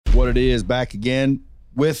What it is, back again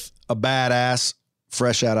with a badass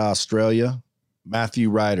fresh out of Australia,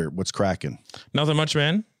 Matthew Ryder. What's cracking? Nothing much,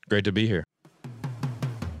 man. Great to be here.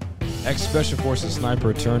 Ex-Special Forces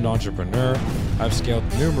sniper turned entrepreneur. I've scaled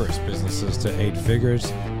numerous businesses to 8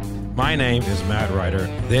 figures. My name is Matt Ryder.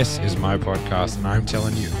 This is my podcast, and I'm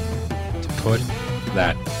telling you to put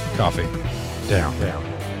that coffee down.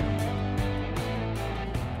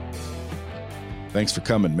 Thanks for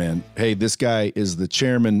coming, man. Hey, this guy is the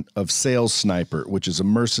chairman of Sales Sniper, which is a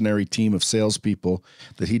mercenary team of salespeople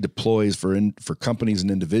that he deploys for companies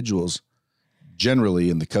and individuals, generally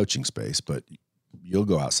in the coaching space, but you'll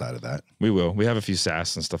go outside of that. We will. We have a few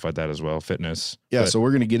SaaS and stuff like that as well, fitness. Yeah, so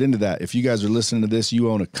we're going to get into that. If you guys are listening to this,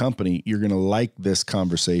 you own a company, you're going to like this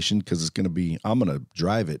conversation because it's going to be, I'm going to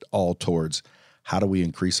drive it all towards how do we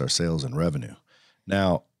increase our sales and revenue.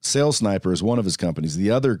 Now, Sales Sniper is one of his companies. The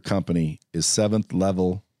other company is Seventh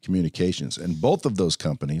Level Communications. And both of those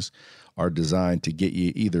companies are designed to get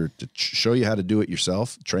you either to show you how to do it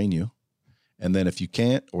yourself, train you. And then if you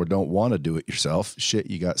can't or don't want to do it yourself,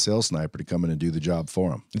 you got Sales Sniper to come in and do the job for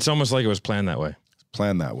them. It's almost like it was planned that way.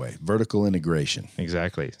 Planned that way. Vertical integration.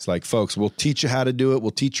 Exactly. It's like, folks, we'll teach you how to do it. We'll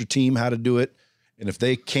teach your team how to do it. And if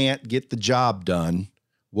they can't get the job done,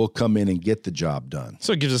 we'll come in and get the job done.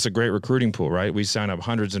 So it gives us a great recruiting pool, right? We sign up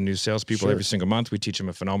hundreds of new salespeople every single month. We teach them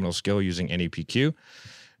a phenomenal skill using NEPQ,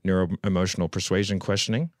 neuro-emotional persuasion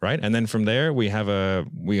questioning, right? And then from there, we have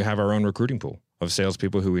our own recruiting pool of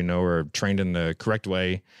salespeople who we know are trained in the correct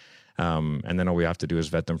way. And then all we have to do is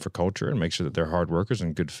vet them for culture and make sure that they're hard workers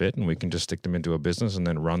and good fit, and we can just stick them into a business and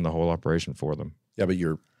then run the whole operation for them. Yeah, but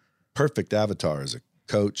your perfect avatar is a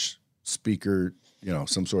coach, speaker,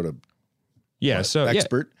 some sort of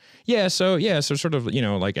expert. So sort of,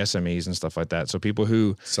 like SMEs and stuff like that. So people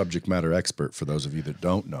who subject matter expert, for those of you that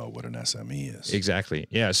don't know what an SME is. Exactly.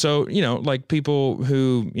 Yeah. So, like people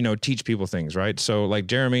who, teach people things, right? So like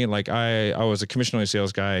Jeremy, like I was a commission-only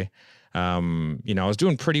sales guy. I was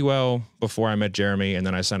doing pretty well before I met Jeremy, and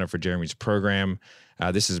then I signed up for Jeremy's program.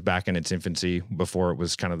 This is back in its infancy before it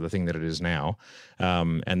was kind of the thing that it is now.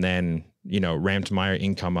 And then, ramped my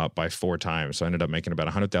income up by 4 times. So I ended up making about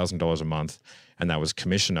 $100,000 a month, and that was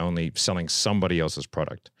commission only, selling somebody else's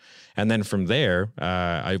product. And then from there,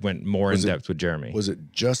 I went more in depth with Jeremy. Was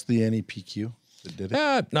it just the NEPQ that did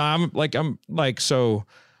it? No,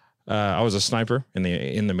 I was a sniper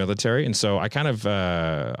in the military. And so I kind of,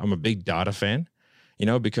 I'm a big data fan,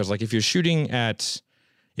 because like if you're shooting at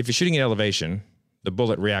elevation, the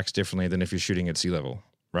bullet reacts differently than if you're shooting at sea level,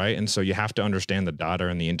 right? And so you have to understand the data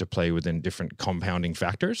and the interplay within different compounding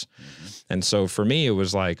factors. Mm-hmm. And so for me, it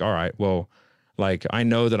was like, all right, well, like I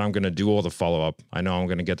know that I'm going to do all the follow-up. I know I'm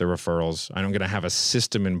going to get the referrals. I'm going to have a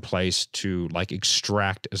system in place to like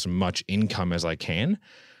extract as much income as I can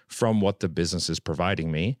from what the business is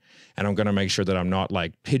providing me. And I'm going to make sure that I'm not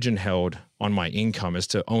like pigeonholed on my income as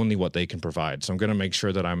to only what they can provide. So I'm going to make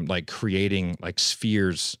sure that I'm like creating like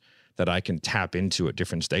spheres that I can tap into at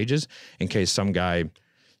different stages in case some guy,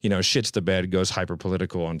 shits the bed, goes hyper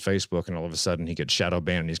political on Facebook, and all of a sudden he gets shadow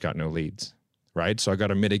banned and he's got no leads, right? So I got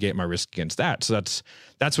to mitigate my risk against that. So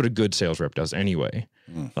that's what a good sales rep does anyway,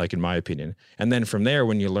 like in my opinion. And then from there,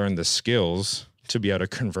 when you learn the skills to be able to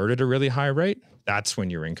convert at a really high rate, that's when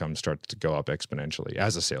your income starts to go up exponentially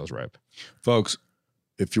as a sales rep. Folks,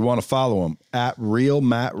 if you want to follow him, at Real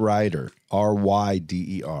Matt Ryder,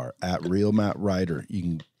 RYDER, at Real Matt Ryder,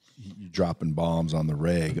 you're dropping bombs on the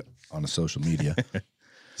reg on the social media.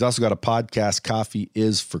 He's also got a podcast, Coffee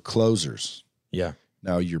is for Closers. Yeah.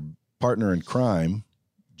 Now, your partner in crime,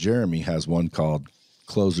 Jeremy, has one called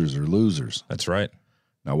Closers or Losers. That's right.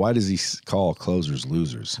 Now, why does he call closers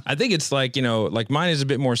losers? I think it's like, like mine is a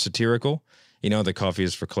bit more satirical. The coffee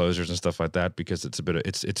is for closers and stuff like that, because it's a bit of,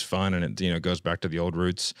 it's fun, and it, goes back to the old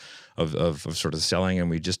roots of sort of selling.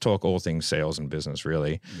 And we just talk all things sales and business,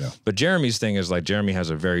 really. Yeah. But Jeremy's thing is like, Jeremy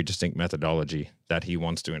has a very distinct methodology that he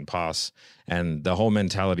wants to impasse. And the whole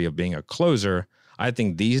mentality of being a closer, I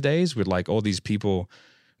think these days with like all these people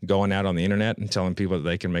going out on the internet and telling people that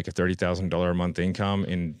they can make a $30,000 a month income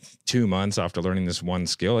in 2 months after learning this one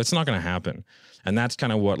skill, it's not going to happen. And that's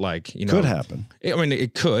kind of what could happen.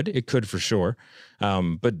 It could for sure.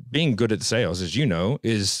 But being good at sales, as you know,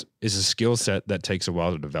 is a skill set that takes a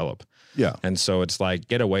while to develop. Yeah. And so it's like,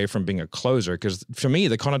 get away from being a closer. Because for me,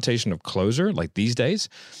 the connotation of closer, like these days,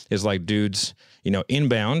 is like dudes,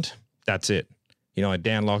 inbound, that's it. Like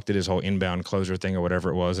Dan Locke did his whole inbound closer thing or whatever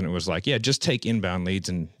it was. And it was like, yeah, just take inbound leads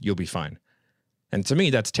and you'll be fine. And to me,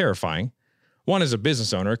 that's terrifying. One, as a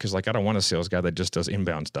business owner, because like I don't want a sales guy that just does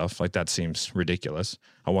inbound stuff. Like that seems ridiculous.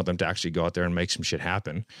 I want them to actually go out there and make some shit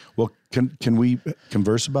happen. Well, can we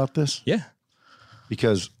converse about this? Yeah.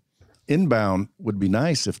 Because inbound would be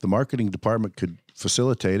nice if the marketing department could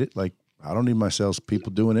facilitate it. Like, I don't need my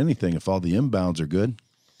salespeople doing anything if all the inbounds are good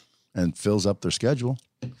and fills up their schedule.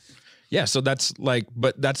 Yeah. So that's like,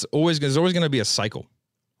 but there's always going to be a cycle,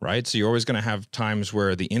 right? So you're always going to have times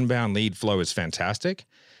where the inbound lead flow is fantastic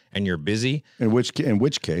and you're busy. In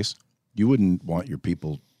which case you wouldn't want your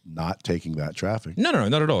people not taking that traffic. No,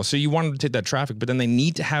 not at all. So you want them to take that traffic, but then they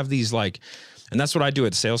need to have these like, and that's what I do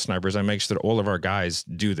at Sales Snipers. I make sure that all of our guys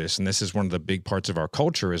do this. And this is one of the big parts of our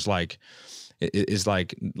culture is like,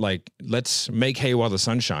 let's make hay while the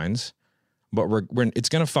sun shines, but it's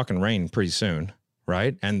going to fucking rain pretty soon.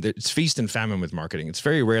 Right. And it's feast and famine with marketing. It's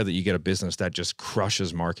very rare that you get a business that just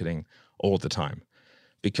crushes marketing all the time,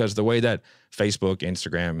 because the way that Facebook,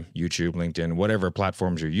 Instagram, YouTube, LinkedIn, whatever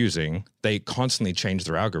platforms you're using, they constantly change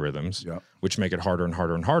their algorithms, which make it harder and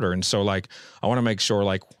harder and harder. And so like, I want to make sure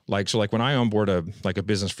like when I onboard a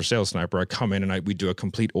business for Sales Sniper, I come in and we do a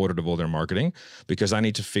complete audit of all their marketing, because I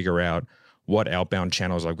need to figure out what outbound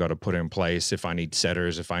channels I've got to put in place, if I need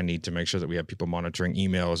setters, if I need to make sure that we have people monitoring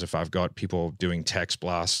emails, if I've got people doing text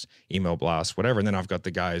blasts, email blasts, whatever. And then I've got the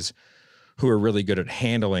guys who are really good at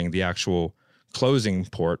handling the actual closing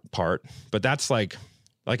part. But that's like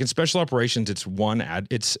in special operations, it's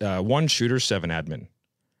one shooter, 7 admin,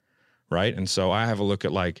 right? And so I have a look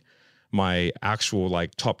at like my actual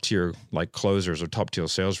like top tier like closers or top tier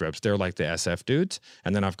sales reps. They're like the SF dudes.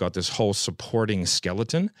 And then I've got this whole supporting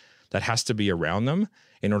skeleton that has to be around them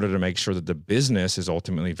in order to make sure that the business is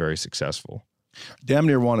ultimately very successful. Damn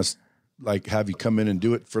near want to like have you come in and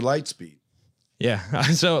do it for Lightspeed. Yeah.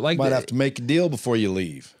 So like might have to make a deal before you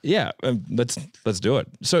leave. Yeah. Let's do it.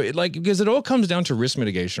 So because it all comes down to risk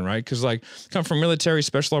mitigation, right? Cause like come from military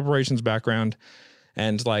special operations background,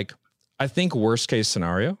 and like, I think worst case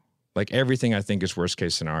scenario, like everything I think is worst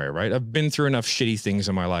case scenario, right? I've been through enough shitty things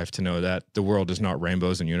in my life to know that the world is not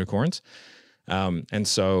rainbows and unicorns. And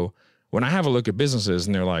so when I have a look at businesses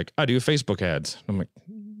and they're like, I do Facebook ads, I'm like,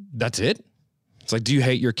 that's it? It's like, do you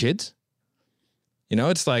hate your kids? You know,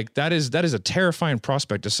 it's like, that is a terrifying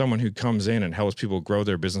prospect to someone who comes in and helps people grow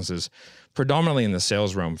their businesses predominantly in the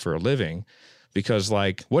sales realm for a living. Because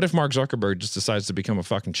like, what if Mark Zuckerberg just decides to become a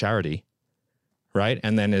fucking charity, right?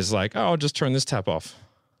 And then is like, oh, I'll just turn this tap off.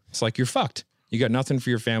 It's like, you're fucked. You got nothing for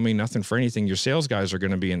your family, nothing for anything. Your sales guys are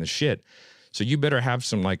going to be in the shit. So you better have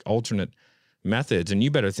some like alternate methods, and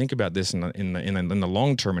you better think about this in the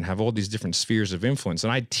long term and have all these different spheres of influence.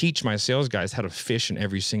 And I teach my sales guys how to fish in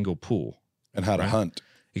every single pool and how to hunt.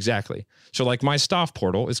 Exactly. So like my staff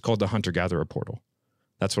portal is called the hunter-gatherer portal.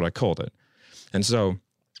 That's what I called it. And so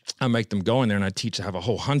I make them go in there and I teach to have a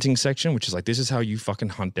whole hunting section, which is like, this is how you fucking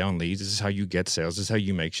hunt down leads. This is how you get sales. This is how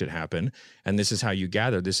you make shit happen. And this is how you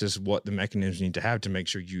gather. This is what the mechanisms need to have to make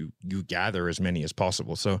sure you gather as many as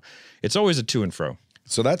possible. So it's always a to and fro.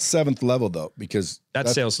 So that's 7th level though, because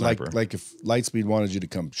that's Sales Sniper. Like if Lightspeed wanted you to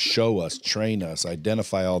come show us, train us,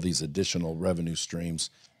 identify all these additional revenue streams,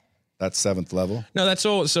 that's 7th level? No, that's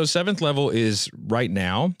all. So 7th level is right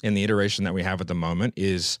now in the iteration that we have at the moment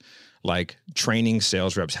is like training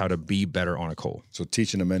sales reps how to be better on a call. So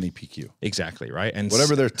teaching them NEPQ. Exactly, right? And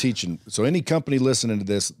whatever they're teaching. So any company listening to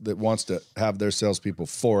this that wants to have their salespeople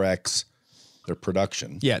 4X their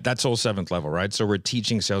production. Yeah, that's all 7th level, right? So we're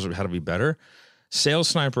teaching sales reps how to be better. Sales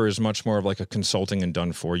Sniper is much more of like a consulting and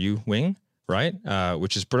done for you wing, right?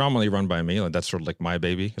 Which is predominantly run by me. Like that's sort of like my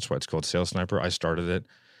baby. That's why it's called Sales Sniper. I started it.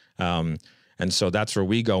 And so that's where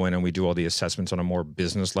we go in and we do all the assessments on a more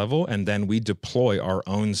business level. And then we deploy our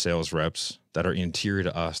own sales reps that are interior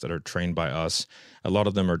to us, that are trained by us. A lot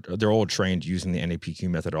of them they're all trained using the NAPQ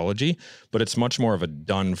methodology, but it's much more of a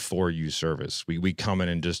done for you service. We come in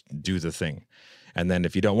and just do the thing. And then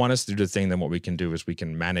if you don't want us to do the thing, then what we can do is we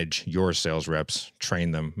can manage your sales reps,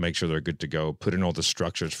 train them, make sure they're good to go, put in all the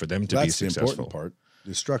structures for them to be successful. That's the important part,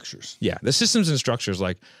 the structures. Yeah, the systems and structures,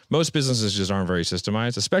 like most businesses just aren't very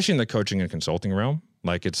systemized, especially in the coaching and consulting realm.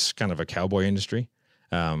 Like it's kind of a cowboy industry.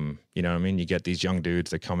 You know what I mean? You get these young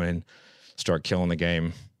dudes that come in, start killing the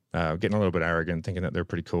game, getting a little bit arrogant, thinking that they're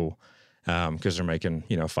pretty cool because they're making,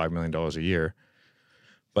 $5 million a year.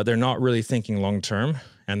 But they're not really thinking long-term,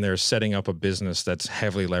 and they're setting up a business that's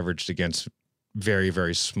heavily leveraged against very,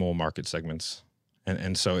 very small market segments.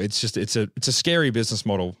 And so it's a scary business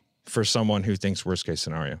model for someone who thinks worst case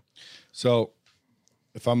scenario. So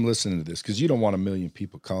if I'm listening to this, because you don't want 1 million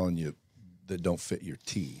people calling you that don't fit your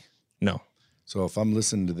T. No. So if I'm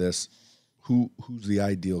listening to this, who's the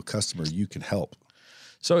ideal customer you can help?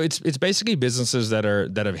 So it's basically businesses that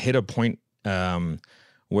have hit a point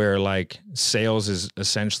where like sales is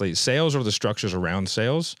essentially sales or the structures around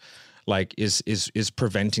sales like is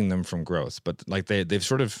preventing them from growth. But like they've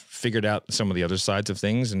sort of figured out some of the other sides of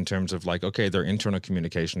things in terms of like, okay, their internal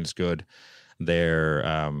communication is good. They're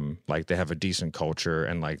like they have a decent culture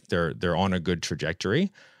and like they're on a good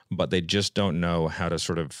trajectory, but they just don't know how to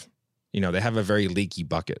sort of, they have a very leaky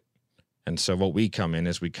bucket. And so what we come in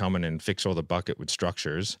and fix all the bucket with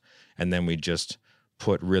structures, and then we just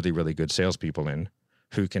put really, really good salespeople in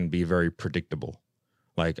who can be very predictable.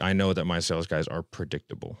 Like I know that my sales guys are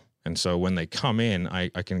predictable. And so when they come in, I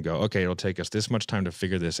can go, okay, it'll take us this much time to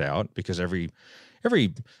figure this out because every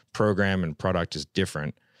program and product is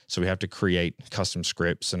different. So we have to create custom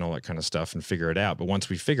scripts and all that kind of stuff and figure it out. But once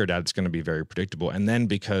we figure it out, it's going to be very predictable. And then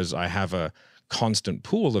because I have a constant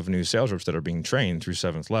pool of new sales reps that are being trained through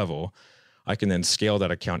 7th level, I can then scale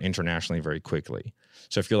that account internationally very quickly.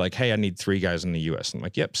 So if you're like, hey, I need 3 guys in the US, I'm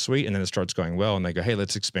like, yep, sweet. And then it starts going well. And they go, hey,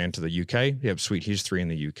 let's expand to the UK. Yep, sweet. Here's 3 in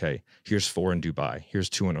the UK. Here's 4 in Dubai. Here's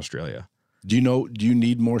 2 in Australia. Do you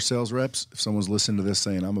need more sales reps? If someone's listening to this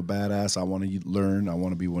saying, I'm a badass, I want to learn, I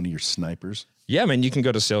want to be one of your snipers. Yeah, man, you can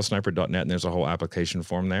go to salessniper.net and there's a whole application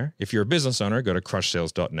form there. If you're a business owner, go to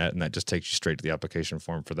crushsales.net and that just takes you straight to the application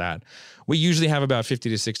form for that. We usually have about 50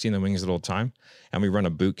 to 60 in the wings at all time, and we run a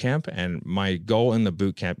boot camp. And my goal in the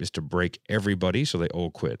boot camp is to break everybody so they all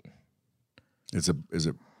quit. Is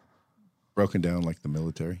it broken down like the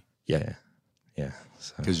military? Yeah.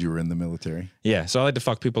 Because you were in the military? Yeah, so I like to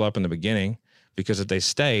fuck people up in the beginning because if they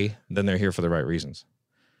stay, then they're here for the right reasons.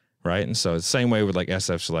 Right. And so it's the same way with like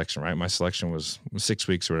SF selection, right? My selection was 6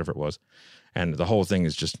 weeks or whatever it was. And the whole thing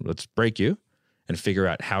is just let's break you and figure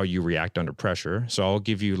out how you react under pressure. So I'll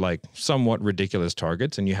give you like somewhat ridiculous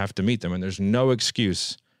targets and you have to meet them. And there's no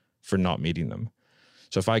excuse for not meeting them.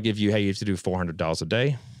 So if I give you, hey, you have to do $400 a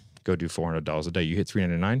day, go do $400 a day. You hit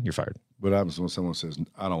 $399, you're fired. What happens when someone says,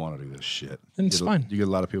 I don't want to do this shit? And it's fine. You get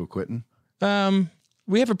a lot of people quitting?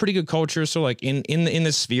 We have a pretty good culture. So like in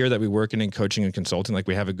the sphere that we work in coaching and consulting, like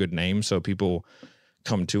we have a good name. So people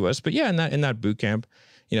come to us. But yeah, in that boot camp,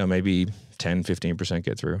 maybe 10, 15%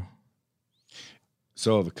 get through.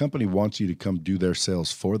 So if a company wants you to come do their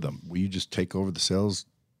sales for them, will you just take over the sales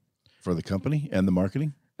for the company and the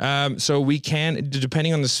marketing? So we can,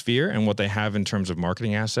 depending on the sphere and what they have in terms of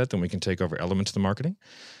marketing asset, then we can take over elements of the marketing.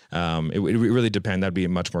 It really depend. That'd be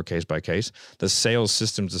much more case by case. The sales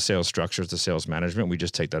systems, the sales structures, the sales management, we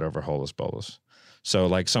just take that over holus bolus. So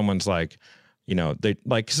like someone's like, they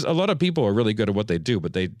like, 'cause a lot of people are really good at what they do,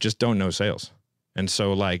 but they just don't know sales. And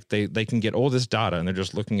so like they can get all this data and they're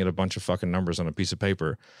just looking at a bunch of fucking numbers on a piece of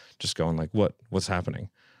paper, just going like, what's happening?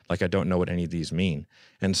 Like, I don't know what any of these mean.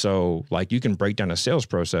 And so like you can break down a sales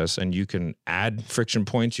process and you can add friction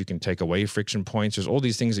points. You can take away friction points. There's all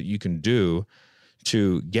these things that you can do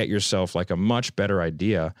to get yourself like a much better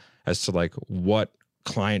idea as to like what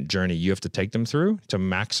client journey you have to take them through to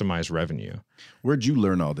maximize revenue. Where'd you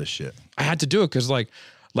learn all this shit? I had to do it because like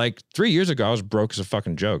 3 years ago, I was broke as a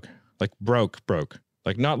fucking joke. Like broke.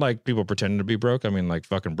 Like not like people pretending to be broke. I mean like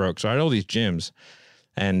fucking broke. So I had all these gyms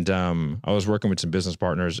and I was working with some business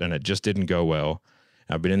partners and it just didn't go well.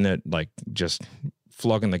 I've been in that like just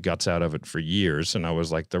flogging the guts out of it for years. And I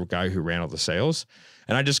was like the guy who ran all the sales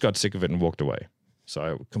and I just got sick of it and walked away. So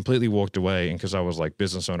I completely walked away, and because I was like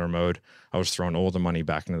business owner mode, I was throwing all the money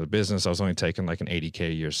back into the business. I was only taking like an $80K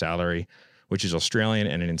a year salary, which is Australian,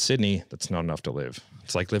 and in Sydney, that's not enough to live.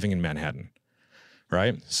 It's like living in Manhattan,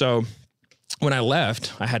 right? So when I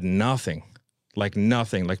left, I had nothing. Like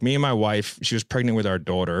me and my wife, she was pregnant with our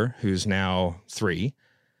daughter, who's now 3.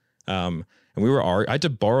 And I had to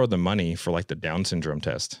borrow the money for like the Down syndrome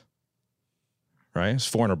test, right? It's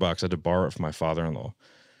 $400. I had to borrow it from my father-in-law.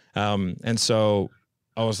 And so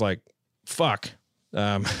I was like, fuck.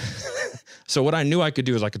 So what I knew I could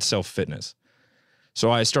do is I could sell fitness.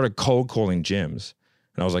 So I started cold calling gyms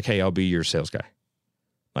and I was like, hey, I'll be your sales guy.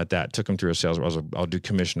 Like that. Took them through a sales. I was like, I'll do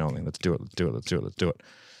commission only. Let's do it.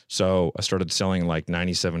 So I started selling like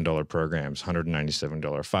 $97 programs, $197,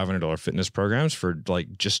 $500 fitness programs for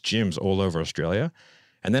like just gyms all over Australia.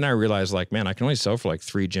 And then I realized like, man, I can only sell for like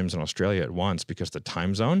 3 gyms in Australia at once because of the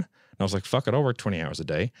time zone. And I was like, fuck it, I'll work 20 hours a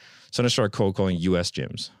day. So then I started cold calling US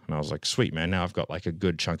gyms. And I was like, sweet, man, now I've got like a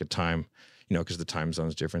good chunk of time, because the time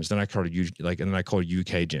zone's different. Then I called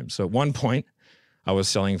UK gyms. So at one point I was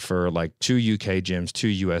selling for like 2 UK gyms, 2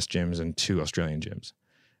 US gyms, and 2 Australian gyms.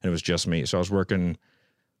 And it was just me. So I was working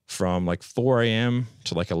from like 4 a.m.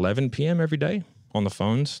 to like 11 p.m. every day on the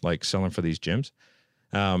phones, like selling for these gyms.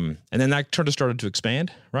 And then that started to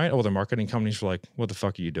expand, right? All the marketing companies were like, what the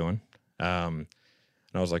fuck are you doing? And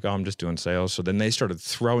I was like, oh, I'm just doing sales. So then they started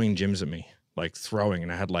throwing gyms at me,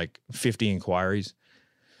 and I had like 50 inquiries.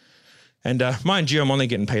 And mind you, I'm only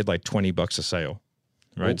getting paid like $20 a sale.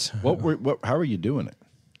 right? How are you doing it?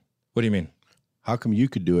 What do you mean? How come you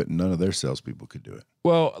could do it and none of their salespeople could do it?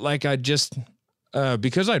 Well, like I just,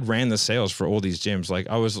 because I'd ran the sales for all these gyms, like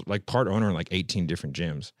I was like part owner in like 18 different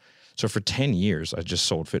gyms. So for 10 years, I just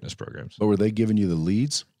sold fitness programs. But were they giving you the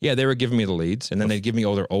leads? Yeah, they were giving me the leads, and then they'd give me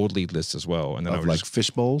all their old lead lists as well. And then I would like fish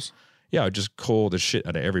bowls? Yeah, I would just call the shit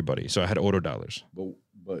out of everybody. So I had auto dialers.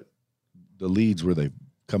 But the leads, were they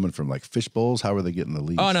coming from like fish bowls? How were they getting the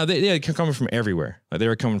leads? Oh, no, they coming from everywhere. Like they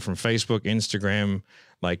were coming from Facebook, Instagram,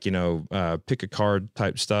 like, pick a card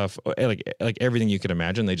type stuff, like everything you could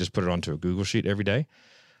imagine. They just put it onto a Google sheet every day.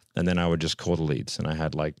 And then I would just call the leads. And I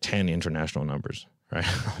had like 10 international numbers, right?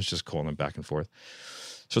 I was just calling them back and forth.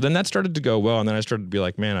 So then that started to go well. And then I started to be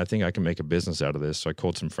like, man, I think I can make a business out of this. So I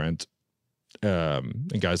called some friends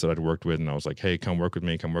and guys that I'd worked with. And I was like, hey, come work with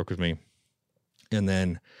me. And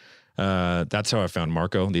then that's how I found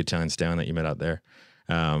Marco, the Italian stallion that you met out there.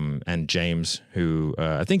 And James, who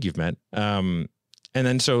I think you've met. And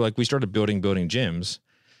then so like we started building gyms.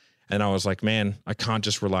 And I was like, man, I can't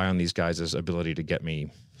just rely on these guys' ability to get me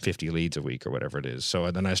 50 leads a week or whatever it is. So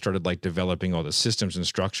then I started like developing all the systems and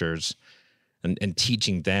structures and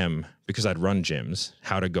teaching them, because I'd run gyms,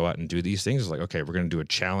 how to go out and do these things. It's like, okay, we're going to do a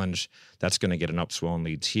challenge. That's going to get an upswell in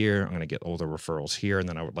leads here. I'm going to get all the referrals here. And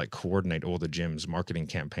then I would like coordinate all the gyms' marketing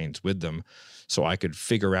campaigns with them so I could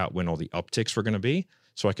figure out when all the upticks were going to be,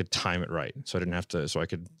 so I could time it right. So I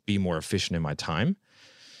could be more efficient in my time.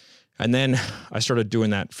 And then I started doing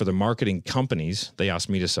that for the marketing companies. They asked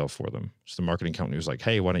me to sell for them. So the marketing company was like,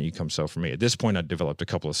 hey, why don't you come sell for me? At this point, I developed a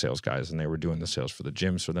couple of sales guys, and they were doing the sales for the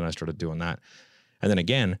gym. So then I started doing that. And then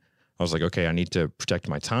again, I was like, okay, I need to protect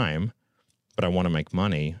my time, but I want to make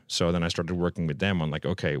money. So then I started working with them on like,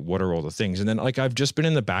 okay, what are all the things? And then like I've just been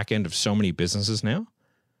in the back end of so many businesses now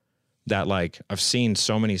that like I've seen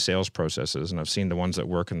so many sales processes, and I've seen the ones that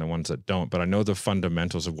work and the ones that don't, but I know the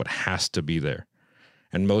fundamentals of what has to be there.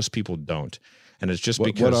 And most people don't. And it's just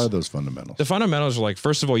because... What are those fundamentals? The fundamentals are like,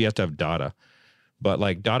 first of all, you have to have data. But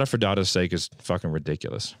like data for data's sake is fucking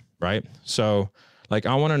ridiculous, right? So like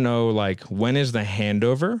I want to know like when is the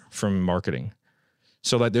handover from marketing?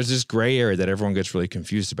 So like there's this gray area that everyone gets really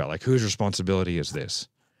confused about. Like whose responsibility is this,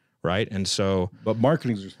 right? And so... But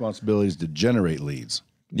marketing's responsibility is to generate leads.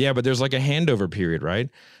 Yeah, but there's like a handover period, right?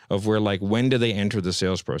 Of where like when do they enter the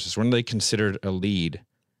sales process? When are they considered a lead?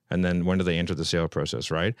 And then when do they enter the sale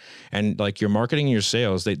process, right? And like your marketing and your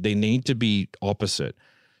sales, they need to be opposite.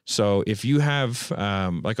 So if you have,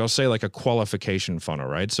 like I'll say like a qualification funnel,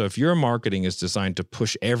 right? So if your marketing is designed to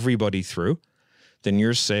push everybody through, then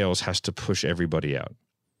your sales has to push everybody out,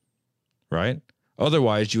 right?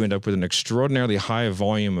 Otherwise, you end up with an extraordinarily high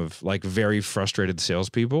volume of like very frustrated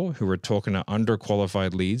salespeople who are talking to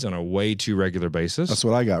underqualified leads on a way too regular basis. That's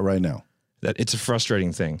what I got right now. That it's a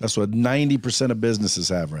frustrating thing. That's what 90% of businesses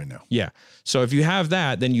have right now. Yeah. So if you have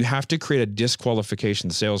that, then you have to create a disqualification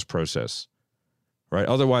sales process, right?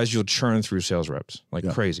 Otherwise, you'll churn through sales reps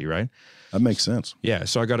like crazy, right? That makes sense. Yeah.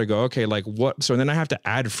 So I got to go, okay, like what? So then I have to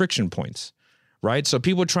add friction points, right? So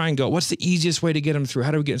people try and go, what's the easiest way to get them through? How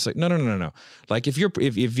do we get? It's like, no. Like if you're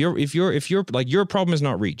like your problem is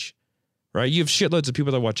not reach. Right? You have shitloads of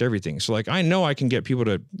people that watch everything. So like, I know I can get people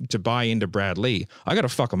to buy into Brad Lee. I got to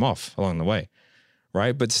fuck them off along the way.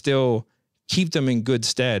 Right? But still keep them in good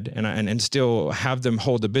stead and still have them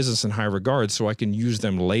hold the business in high regard so I can use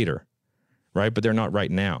them later. Right? But they're not right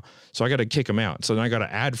now. So I got to kick them out. So then I got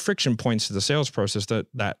to add friction points to the sales process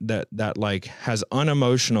that like has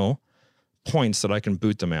unemotional points that I can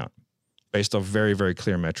boot them out based off very, very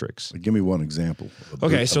clear metrics. Give me one example.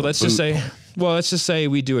 Okay, so let's just say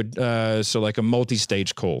we do like a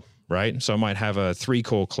multi-stage call, right? So I might have a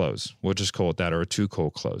 3-call close. We'll just call it that, or a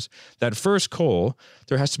 2-call close. That first call,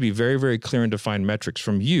 there has to be very, very clear and defined metrics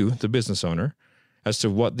from you, the business owner, as to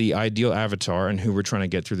what the ideal avatar and who we're trying to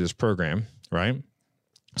get through this program, right?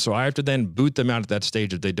 So I have to then boot them out at that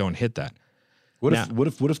stage if they don't hit that. What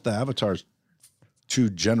if the avatar's too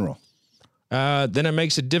general? Then it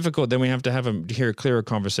makes it difficult. Then we have to hear a clearer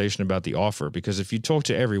conversation about the offer, because if you talk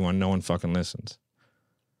to everyone, no one fucking listens,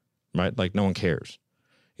 right? Like no one cares,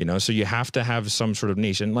 so you have to have some sort of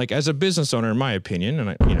niche. And like as a business owner, in my opinion,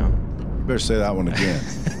 and you better say that one again.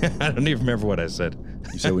 I don't even remember what I said.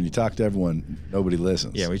 You said when you talk to everyone, nobody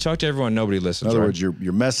listens. Yeah, we talk to everyone, nobody listens. In other words, your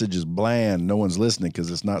message is bland. No one's listening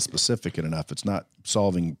because it's not specific enough. It's not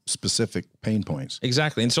solving specific pain points.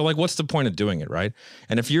 Exactly. And so like, what's the point of doing it, right?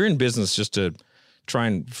 And if you're in business just to try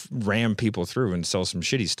and ram people through and sell some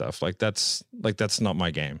shitty stuff, that's not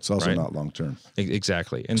my game. It's also right? not long term.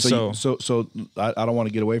 Exactly. And so I don't want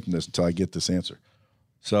to get away from this until I get this answer.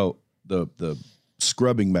 So the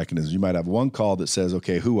scrubbing mechanisms. You might have one call that says,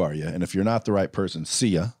 okay, who are you? And if you're not the right person, see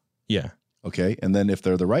ya. Yeah. Okay. And then if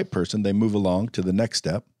they're the right person, they move along to the next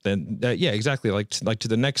step. Then yeah, exactly. Like to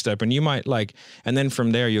the next step. And you might and then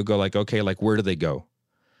from there you'll go like, okay, like where do they go?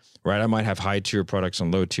 Right. I might have high tier products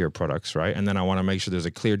and low tier products. Right. And then I want to make sure there's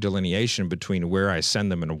a clear delineation between where I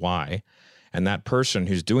send them and why. And that person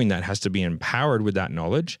who's doing that has to be empowered with that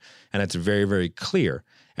knowledge. And it's very, very clear.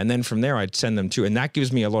 And then from there, I'd send them to, and that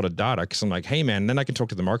gives me a lot of data because I'm like, hey, man, then I can talk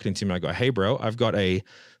to the marketing team and I go, hey, bro, I've got a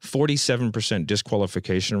 47%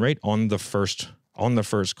 disqualification rate on the first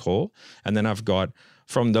call. And then I've got,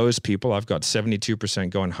 from those people, I've got 72%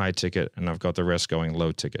 going high ticket and I've got the rest going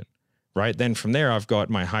low ticket. Right. Then from there, I've got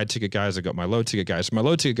my high ticket guys. I've got my low ticket guys. My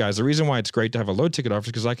low ticket guys, the reason why it's great to have a low ticket offer is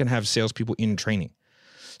because I can have salespeople in training.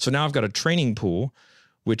 So now I've got a training pool,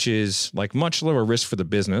 which is like much lower risk for the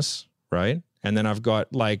business. Right. And then I've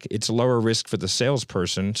got like, it's lower risk for the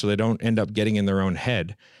salesperson so they don't end up getting in their own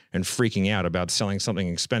head and freaking out about selling something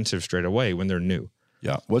expensive straight away when they're new.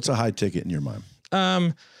 Yeah. What's a high ticket in your mind?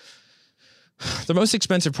 The most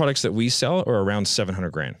expensive products that we sell are around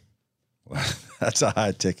 $700,000. That's a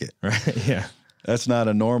high ticket. Right. Yeah. That's not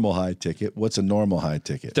a normal high ticket. What's a normal high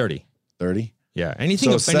ticket? 30. 30? Yeah. Anything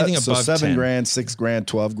above so 10. $7,000, $6,000,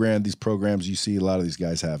 $12,000. These programs you see, a lot of these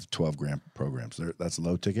guys have $12,000 programs. That's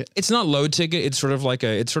low ticket. It's not low ticket. It's sort of like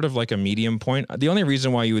a medium point. The only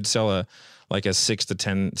reason why you would sell a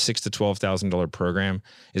 $6,000 to $12,000 program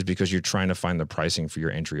is because you're trying to find the pricing for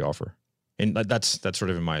your entry offer. And that's sort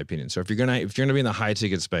of in my opinion. So if you're gonna be in the high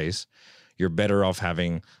ticket space, you're better off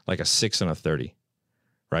having like a 6 and a 30.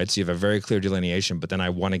 Right. So you have a very clear delineation, but then I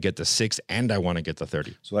want to get the 6 and I want to get the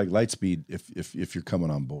 30. So like Lightspeed, if you're coming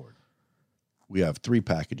on board, we have 3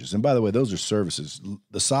 packages. And by the way, those are services.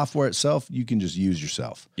 The software itself, you can just use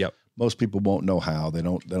yourself. Yep. Most people won't know how. They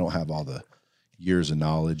don't have all the years of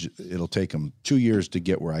knowledge. It'll take them 2 years to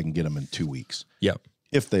get where I can get them in 2 weeks. Yep.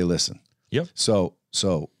 If they listen. Yep. So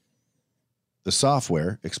the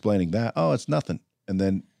software explaining that, oh, it's nothing. And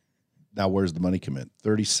then now where's the money come in?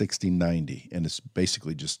 30, 60, 90. And it's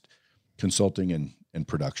basically just consulting and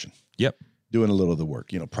production. Yep. Doing a little of the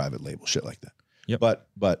work, private label, shit like that. Yep.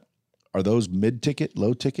 But are those mid ticket,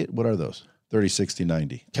 low ticket? What are those? 30, 60,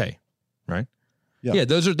 90. Okay. Right. Yeah. Yeah.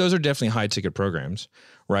 Those are definitely high ticket programs.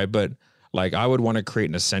 Right. But like I would want to create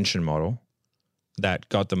an ascension model that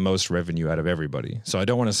got the most revenue out of everybody. So I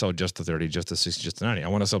don't want to sell just the 30, just the 60, just the 90. I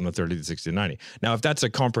want to sell them the 30, the 60, the 90. Now, if that's now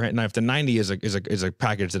if the 90 is a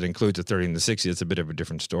package that includes the 30 and the 60, it's a bit of a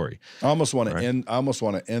different story. I almost want to end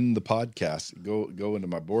the podcast, go into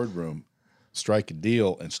my boardroom, strike a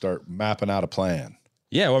deal and start mapping out a plan.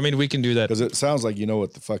 Yeah. Well, I mean, we can do that. Because it sounds like you know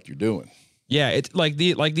what the fuck you're doing. Yeah, it's like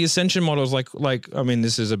the ascension model is like I mean,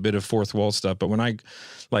 this is a bit of fourth wall stuff, but when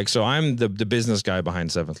so I'm the business guy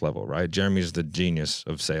behind Seventh Level, right? Jeremy's the genius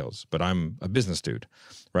of sales, but I'm a business dude,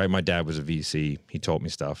 right? My dad was a VC. He taught me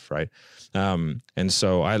stuff, right? And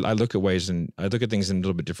so I look at things in a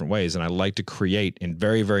little bit different ways, and I like to create in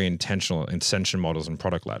very, very intentional ascension models and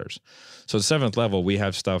product ladders. So at Seventh Level, we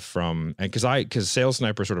have stuff from, because Sales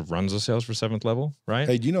Sniper sort of runs the sales for Seventh Level, right?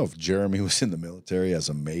 Hey, do you know if Jeremy was in the military as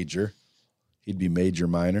a major, he'd be major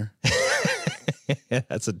minor?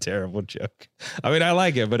 That's a terrible joke. I mean, I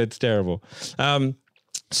like it, but it's terrible.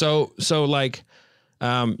 So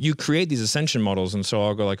you create these ascension models, and so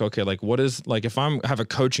I'll go like, okay, like what is like if I have a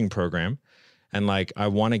coaching program, and like I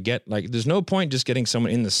want to get there's no point just getting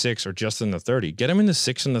someone in the 6 or just in the 30. Get them in the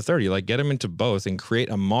 6 and the 30. Like get them into both and create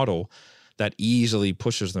a model that easily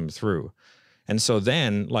pushes them through. And so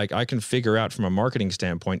then, like, I can figure out from a marketing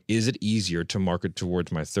standpoint, is it easier to market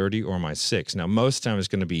towards my 30 or my 6? Now, most time it's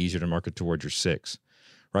going to be easier to market towards your 6,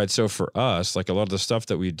 right? So for us, like a lot of the stuff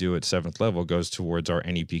that we do at Seventh Level goes towards our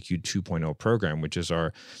NEPQ 2.0 program, which is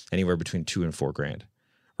our anywhere between $2,000 and $4,000.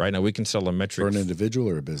 Right now, we can sell a metric for an individual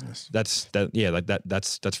or a business. That's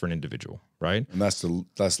for an individual, right? And that's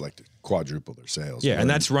like to quadruple their sales. Yeah, and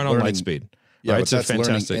that's run on Lightspeed. Yeah, right? but that's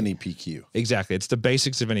fantastic. Learning NEPQ. Exactly. It's the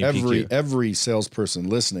basics of NEPQ. Every salesperson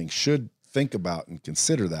listening should think about and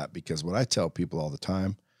consider that, because what I tell people all the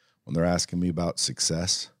time when they're asking me about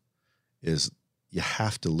success is you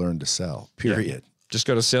have to learn to sell, period. Yeah. Just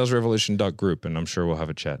go to salesrevolution.group and I'm sure we'll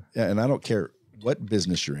have a chat. Yeah, and I don't care what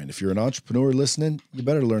business you're in. If you're an entrepreneur listening, you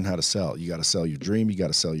better learn how to sell. You got to sell your dream. You got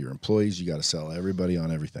to sell your employees. You got to sell everybody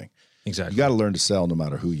on everything. Exactly. You got to learn to sell no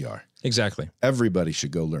matter who you are. Exactly. Everybody should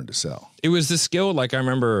go learn to sell. It was the skill. Like I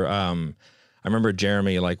remember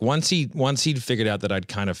Jeremy, like once he'd figured out that I'd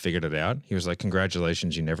kind of figured it out, he was like,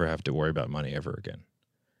 congratulations, you never have to worry about money ever again.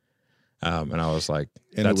 And I was like,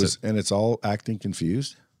 and it's all acting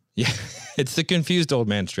confused. Yeah. It's the confused old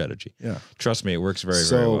man strategy. Yeah. Trust me, it works very,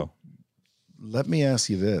 very well. let me ask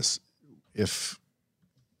you this. If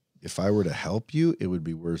I were to help you, it would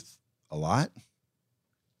be worth a lot?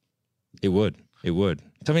 It would.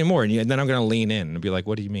 Tell me more. And then I'm going to lean in and be like,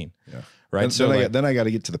 what do you mean? Yeah. Right. Then I got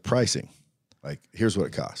to get to the pricing. Like, here's what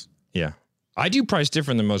it costs. Yeah. I do price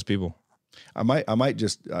different than most people. I might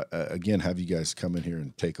just, again, have you guys come in here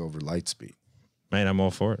and take over Lightspeed. Man, I'm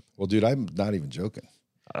all for it. Well, dude, I'm not even joking.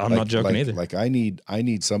 I'm not joking either. Like I need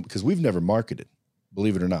some, because we've never marketed,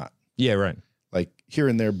 believe it or not. Yeah, right. Like here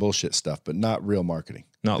and there bullshit stuff, but not real marketing.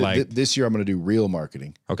 Not like this year I'm going to do real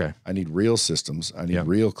marketing. Okay. I need real systems. I need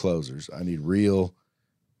real closers. I need real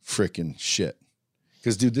freaking shit.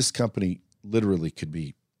 Because, dude, this company literally could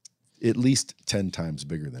be at least 10 times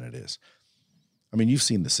bigger than it is. I mean, you've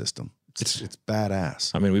seen the system. It's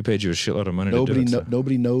badass. I mean, we paid you a shitload of money Nobody to do it.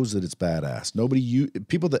 Nobody knows that it's badass.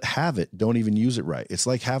 People that have it don't even use it right. It's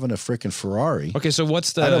like having a freaking Ferrari. Okay, so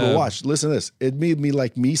what's the... I never watched. Listen to this. It made me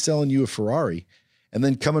like me selling you a Ferrari and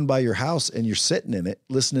then coming by your house and you're sitting in it,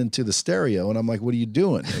 listening to the stereo. And I'm like, what are you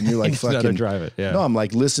doing? And you're like, fucking... to drive it, yeah. No, I'm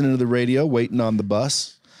like listening to the radio, waiting on the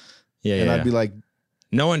bus. Yeah, and I'd be like...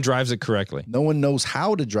 No one drives it correctly. No one knows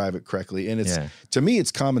how to drive it correctly. And it's to me,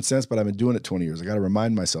 it's common sense, but I've been doing it 20 years. I got to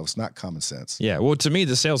remind myself it's not common sense. Yeah. Well, to me,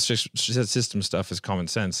 the sales system stuff is common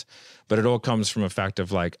sense, but it all comes from a fact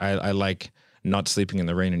of like, I like not sleeping in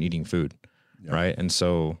the rain and eating food. Yeah. Right. And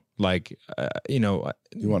so like, you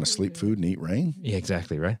want to sleep food and eat rain? Yeah,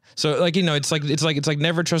 exactly. Right. So like, it's like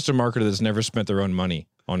never trust a marketer that's never spent their own money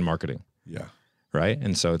on marketing. Yeah. Right.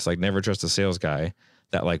 And so it's like never trust a sales guy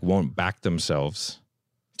that like won't back themselves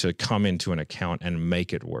to come into an account and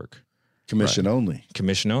make it work. Commission only.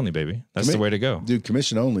 Commission only, baby. That's the way to go. Dude,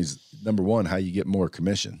 commission only is number one, how you get more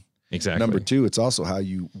commission. Exactly. Number two, it's also how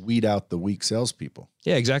you weed out the weak salespeople.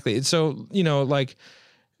 Yeah, exactly. So, like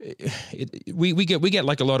we get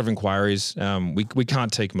like a lot of inquiries. We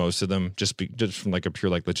can't take most of them just from like a pure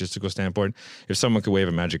like logistical standpoint. If someone could wave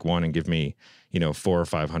a magic wand and give me, 400 or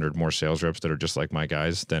 500 more sales reps that are just like my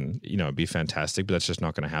guys, then, it'd be fantastic, but that's just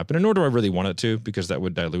not going to happen. And nor do I really want it to, because that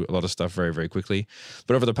would dilute a lot of stuff very, very quickly.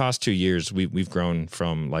 But over the past 2 years, we've grown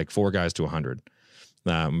from like 4 guys to 100.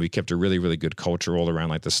 We kept a really, really good culture all around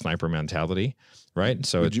like the sniper mentality. Right.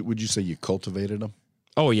 So would you say you cultivated them?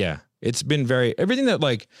 Oh yeah. It's been everything that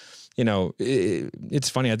like, it's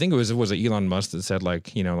funny. I think it was Elon Musk that said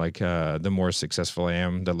like, the more successful I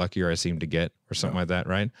am, the luckier I seem to get, or something like that.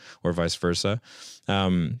 Right. Or vice versa.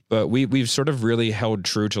 But we've sort of really held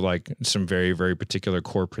true to like some very, very particular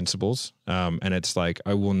core principles. And it's like,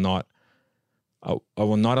 I will not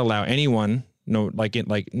allow anyone, no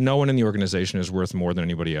one in the organization is worth more than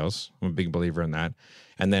anybody else. I'm a big believer in that.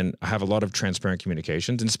 And then I have a lot of transparent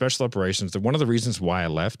communications. In special operations, one of the reasons why I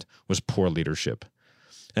left was poor leadership.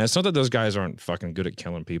 And it's not that those guys aren't fucking good at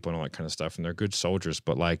killing people and all that kind of stuff, and they're good soldiers,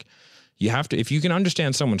 but like you have to, if you can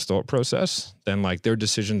understand someone's thought process, then like their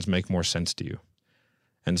decisions make more sense to you.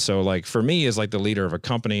 And so like for me as like the leader of a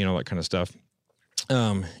company and all that kind of stuff,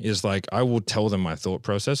 is like I will tell them my thought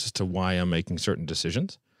process as to why I'm making certain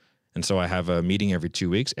decisions. And so I have a meeting every 2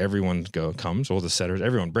 weeks. Everyone comes, all the setters,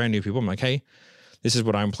 everyone, brand new people. I'm like, hey, this is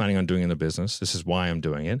what I'm planning on doing in the business. This is why I'm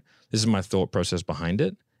doing it. This is my thought process behind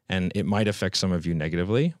it. And it might affect some of you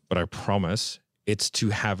negatively, but I promise it's to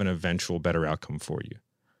have an eventual better outcome for you.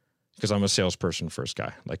 Because I'm a salesperson first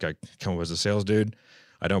guy. Like I come up as a sales dude.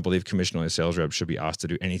 I don't believe commission-only sales reps should be asked to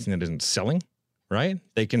do anything that isn't selling, right?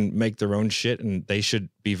 They can make their own shit and they should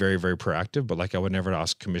be very, very proactive. But like I would never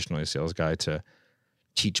ask commission-only sales guy to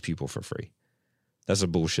teach people for free. That's a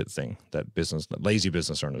bullshit thing that lazy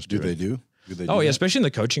business owners do. Do they do yeah, that? especially in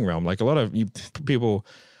the coaching realm. Like a lot of people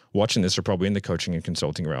watching this are probably in the coaching and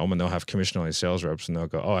consulting realm, and they'll have commission-only sales reps and they'll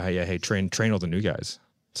go, oh, hey, train all the new guys.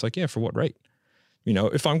 It's like, yeah, for what rate?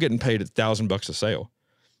 If I'm getting paid $1,000 a sale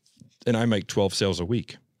and I make 12 sales a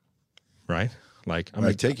week, right? Like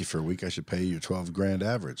I take you for a week, I should pay you $12,000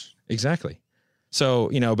 average. Exactly. So,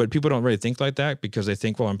 but people don't really think like that because they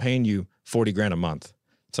think, well, I'm paying you $40,000 a month.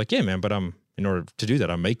 It's like, yeah, man, but in order to do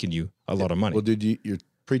that, I'm making you a lot of money. Well, dude, you're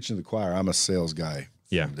preaching to the choir. I'm a sales guy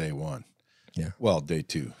from day one. Yeah. Well, day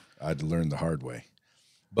two, I had to learn the hard way.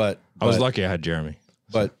 But I was lucky I had Jeremy.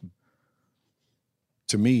 But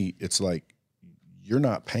to me, it's like, you're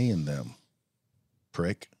not paying them,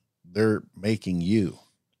 prick. They're making you.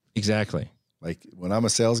 Exactly. Like when I'm a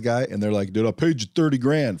sales guy and they're like, dude, I paid you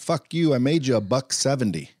 $30,000. Fuck you. I made you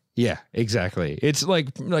 $170. Yeah, exactly. It's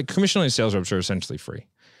like commission-only sales reps are essentially free.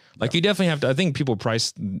 Like you definitely have to, I think people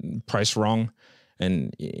price wrong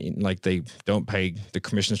and like they don't pay the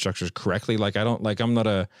commission structures correctly. Like I'm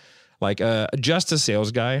not just a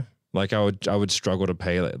sales guy. Like I would struggle to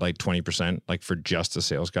pay like 20% like for just a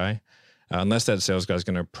sales guy. unless that sales guy is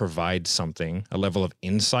going to provide something, a level of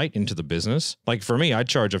insight into the business. Like for me, I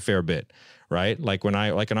charge a fair bit, right? Like when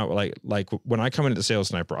I when I come into the Sales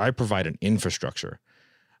Sniper, I provide an infrastructure.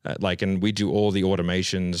 And we do all the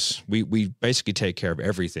automations. We basically take care of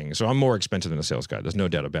everything. So I'm more expensive than a sales guy. There's no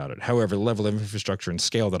doubt about it. However, the level of infrastructure and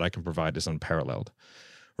scale that I can provide is unparalleled,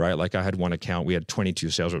 right? Like I had one account, we had 22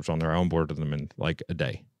 sales reps on there. I onboarded them in like a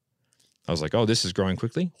day. I was like, oh, this is growing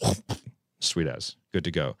quickly. Sweet as, good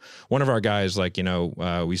to go. One of our guys, like,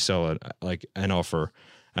 we sell an offer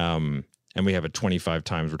and we have a 25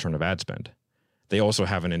 times return of ad spend. They also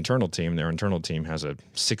have an internal team. Their internal team has a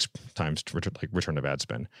 6 times return of ad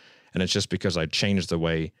spend. And it's just because I changed the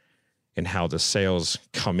way in how the sales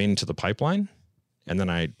come into the pipeline. And then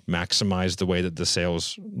I maximize the way that the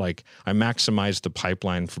sales, I maximize the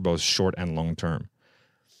pipeline for both short and long term.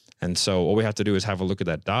 And so all we have to do is have a look at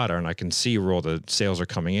that data, and I can see where all the sales are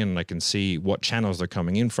coming in, and I can see what channels they're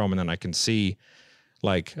coming in from. And then I can see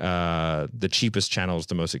the cheapest channels,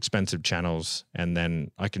 the most expensive channels, and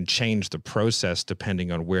then I can change the process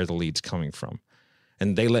depending on where the lead's coming from.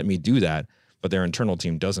 And they let me do that, but their internal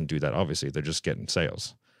team doesn't do that. Obviously, they're just getting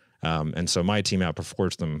sales. And so my team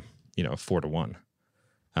outperforms them, 4-1.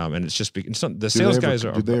 And it's just the sales guys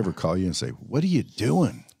are. Did they ever call you and say, "What are you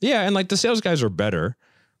doing?" Yeah, and the sales guys are better,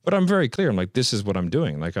 but I'm very clear. I'm like, this is what I'm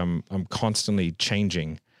doing. Like I'm constantly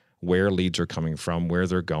changing where leads are coming from, where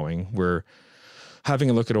they're going. We're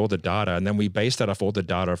having a look at all the data, and then we base that off all the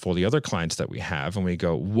data for the other clients that we have, and we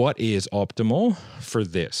go, what is optimal for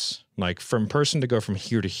this? Like from person to go from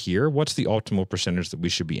here to here, what's the optimal percentage that we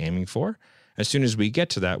should be aiming for? As soon as we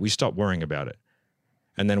get to that, we stop worrying about it.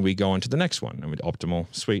 And then we go on to the next one, and we optimal,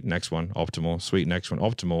 sweet, next one, optimal, sweet, next one,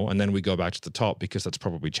 optimal, and then we go back to the top because that's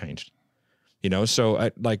probably changed.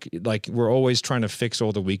 So we're always trying to fix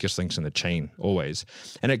all the weakest links in the chain, always.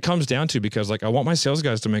 And it comes down to, because I want my sales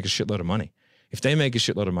guys to make a shitload of money. If they make a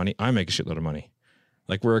shitload of money, I make a shitload of money.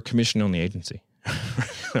 Like we're a commission-only agency.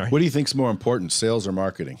 Right. What do you think's more important, sales or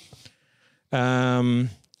marketing?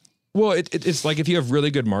 Well, it's like if you have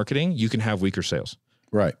really good marketing, you can have weaker sales.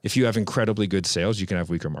 Right. If you have incredibly good sales, you can have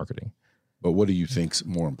weaker marketing. But what do you think's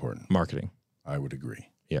more important? Marketing. I would agree.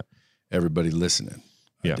 Yeah. Everybody listening.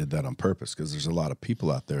 I did that on purpose because there's a lot of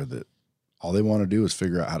people out there that all they want to do is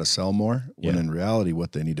figure out how to sell more, when in reality,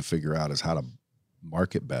 what they need to figure out is how to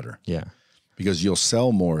market better. Yeah. Because you'll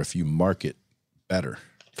sell more if you market better.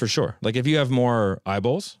 For sure. Like if you have more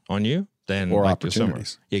eyeballs on you, then or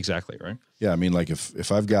opportunities. Exactly, right? Yeah, I mean, like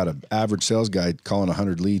if I've got an average sales guy calling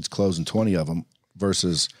 100 leads, closing 20 of them,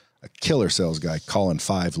 versus a killer sales guy calling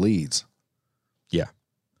 5 leads. Yeah.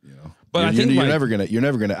 But I think you're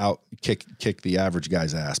never gonna out kick the average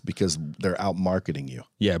guy's ass because they're out marketing you.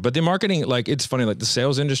 Yeah, but the marketing, it's funny, the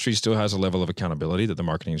sales industry still has a level of accountability that the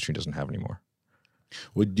marketing industry doesn't have anymore.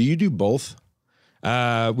 Well, do you do both?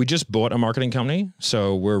 We just bought a marketing company,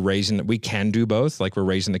 so we can do both. We're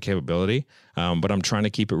raising the capability, but I'm trying to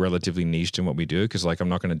keep it relatively niched in what we do because I'm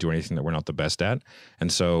not going to do anything that we're not the best at.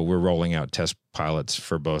 And so we're rolling out test pilots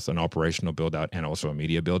for both an operational build out and also a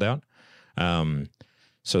media build out,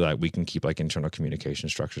 so that we can keep internal communication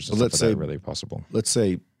structures and stuff like that really possible. Let's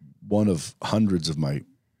say one of hundreds of my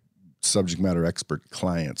subject matter expert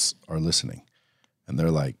clients are listening, and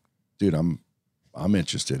they're like, "Dude, I'm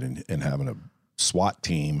interested in having a SWAT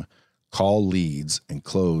team call leads and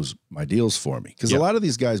close my deals for me." Because a lot of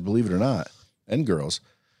these guys, believe it or not, and girls,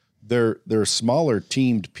 they're smaller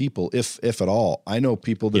teamed people, if at all. I know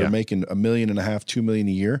people that are making $1.5 million, $2 million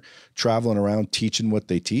a year, traveling around teaching what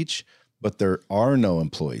they teach, but there are no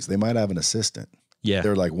employees. They might have an assistant. Yeah.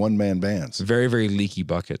 They're like one-man bands. Very, very leaky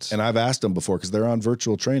buckets. And I've asked them before because they're on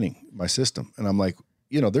virtual training, my system. And I'm like,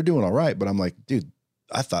 they're doing all right. But I'm like, dude,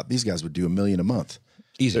 I thought these guys would do $1 million a month.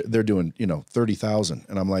 Easy. They're doing, 30,000.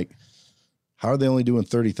 And I'm like, how are they only doing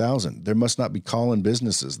 30,000? They must not be calling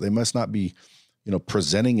businesses. They must not be,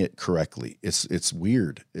 presenting it correctly. It's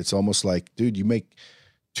weird. It's almost like, dude, you make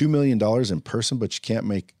 $2 million in person, but you can't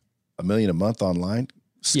make $1 million a month online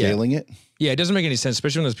scaling it. Yeah, it doesn't make any sense,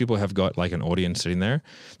 especially when those people have got an audience sitting there.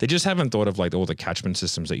 They just haven't thought of all the catchment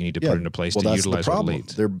systems that you need to put into place to utilize the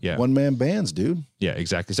leads. They're one-man bands, dude. Yeah,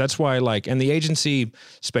 exactly. So that's why and the agency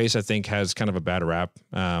space, I think, has kind of a bad rap.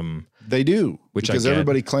 They do, because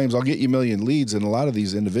everybody claims I'll get you 1 million leads, and a lot of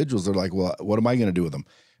these individuals, they're like, well, what am I going to do with them?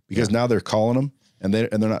 Because now they're calling them, and they're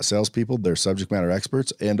not salespeople; they're subject matter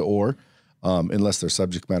experts, or unless they're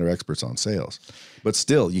subject matter experts on sales. But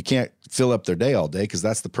still, you can't fill up their day all day because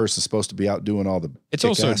that's the person supposed to be out doing all the It's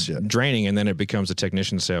also draining, and then it becomes a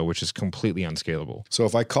technician sale, which is completely unscalable. So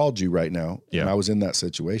if I called you right now and I was in that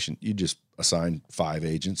situation, you just assign 5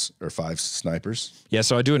 agents or 5 snipers? Yeah,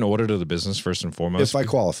 so I do an audit of the business first and foremost. If I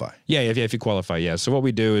qualify. Yeah, if you qualify, yeah. So what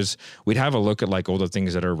we do is we'd have a look at like all the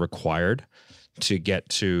things that are required to get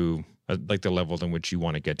to like the level in which you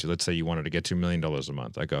want to get to. Let's say you wanted to get to $1 million a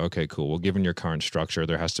month. I go, okay, cool. Well, given your current structure,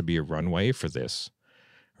 there has to be a runway for this,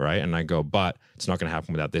 right? And I go, but it's not going to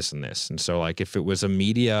happen without this and this. And so like if it was a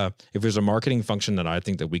marketing function that I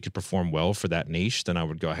think that we could perform well for that niche, then I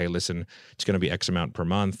would go, hey, listen, it's going to be X amount per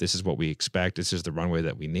month. This is what we expect. This is the runway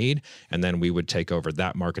that we need. And then we would take over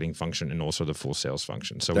that marketing function and also the full sales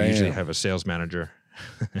function. So we usually have a sales manager.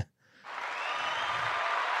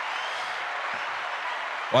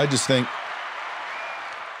 Well, I just think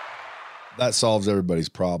that solves everybody's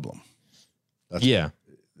problem. That's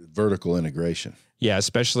vertical integration. Yeah,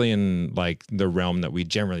 especially in like the realm that we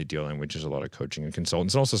generally deal in, which is a lot of coaching and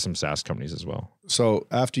consultants, and also some SaaS companies as well. So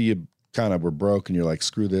after you kind of were broke and you're like,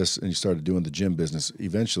 screw this, and you started doing the gym business,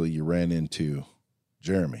 eventually you ran into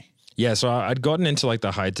Jeremy. Yeah, so I'd gotten into like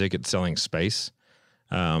the high ticket selling space,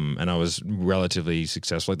 and I was relatively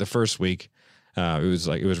successful. Like the first week, it was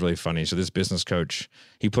really funny. So this business coach,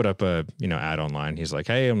 he put up a ad online. He's like,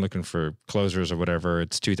 hey, I'm looking for closers or whatever.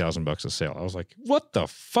 It's $2,000 a sale. I was like, what the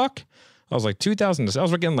fuck? I was like, 2,000 a sale. I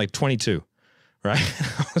was getting like 22, right?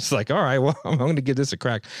 I was like, all right, well, I'm going to give this a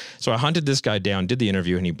crack. So I hunted this guy down, did the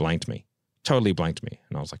interview, and he blanked me. Totally blanked me.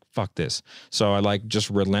 And I was like, fuck this. So I like just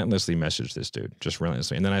relentlessly messaged this dude, just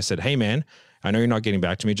relentlessly. And then I said, hey man, I know you're not getting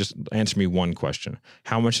back to me. Just answer me one question.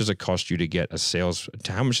 How much does it cost you to get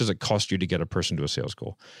how much does it cost you to get a person to a sales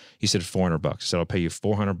goal? He said $400. I said, I'll pay you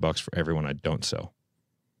 $400 for everyone I don't sell.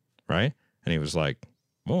 Right? And he was like,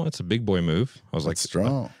 well, that's a big boy move. I was like,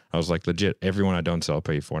 strong. I was like, legit, everyone I don't sell, I'll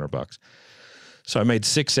pay you $400. So I made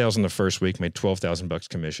 6 sales in the first week, made $12,000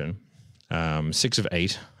 commission. 6 of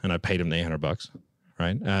 8, and I paid him the $800,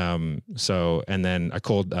 right? So, and then I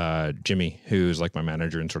called Jimmy, who's like my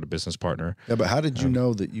manager and sort of business partner. Yeah, but how did you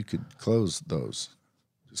know that you could close those?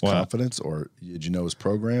 Just confidence, or did you know his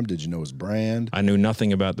program? Did you know his brand? I knew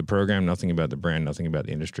nothing about the program, nothing about the brand, nothing about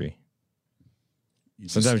the industry.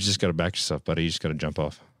 Sometimes you just got to back yourself, buddy. You just got to jump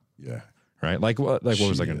off. Yeah. Right? Like what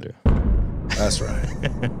was I going to do? That's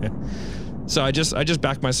right. So I just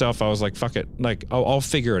backed myself. I was like, fuck it. Like, I'll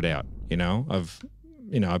figure it out.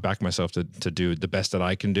 I back myself to do the best that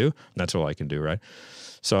I can do. And that's all I can do, right?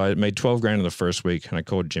 So I made 12 grand in the first week, and I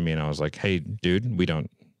called Jimmy and I was like, hey, dude, we don't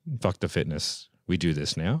fuck the fitness. We do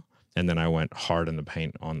this now. And then I went hard in the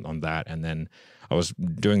paint on that. And then I was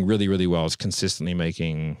doing really, really well. I was consistently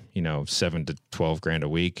making, 7 to 12 grand a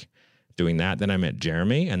week doing that. Then I met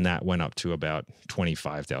Jeremy, and that went up to about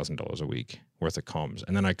 $25,000 a week worth of comms.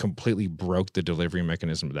 And then I completely broke the delivery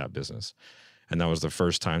mechanism of that business. And that was the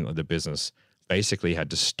first time that the business basically had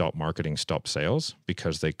to stop marketing, stop sales,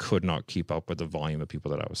 because they could not keep up with the volume of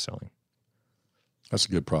people that I was selling. That's a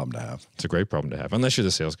good problem to have. It's a great problem to have, unless you're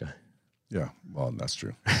the sales guy. Yeah, well, that's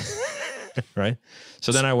true. Right?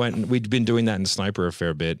 So then I went, and we'd been doing that in Sniper a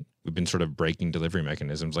fair bit. We've been sort of breaking delivery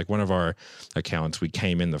mechanisms. Like one of our accounts, we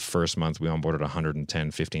came in the first month, we onboarded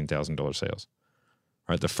 110, $15,000 sales,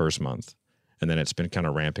 right? The first month. And then it's been kind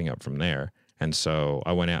of ramping up from there. And so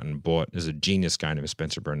I went out and bought, there's a genius guy named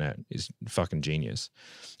Spencer Burnett. He's fucking genius.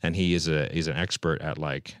 And he's an expert at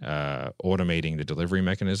like automating the delivery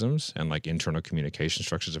mechanisms and like internal communication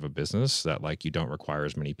structures of a business that like you don't require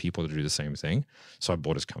as many people to do the same thing. So I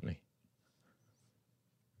bought his company.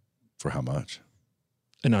 For how much?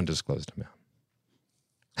 An undisclosed amount.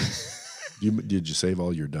 Did you save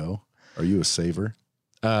all your dough? Are you a saver?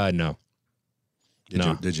 No.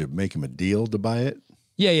 Did you make him a deal to buy it?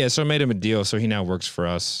 Yeah. So I made him a deal. So he now works for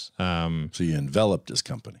us. So you enveloped his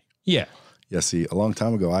company. Yeah. Yeah. See, a long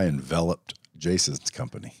time ago, I enveloped Jason's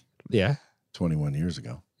company. Yeah. 21 years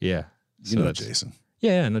ago. Yeah. You know Jason.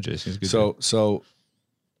 Yeah, I know Jason. He's a good. So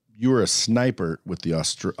you were a sniper with the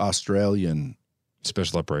Australian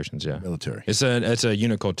Special Operations, yeah. Military. It's a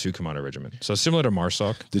unit called 2 Commander Regiment. So similar to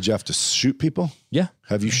MARSOC. Did you have to shoot people? Yeah.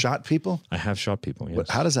 Have you shot people? I have shot people, yes.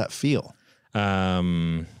 How does that feel?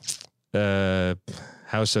 How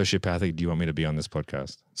sociopathic do you want me to be on this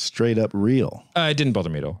podcast? Straight up real. It didn't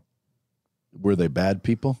bother me at all. Were they bad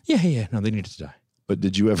people? Yeah. No, they needed to die. But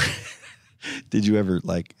did you ever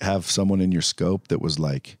like have someone in your scope that was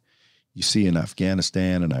like, you see in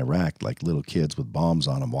Afghanistan and Iraq, like little kids with bombs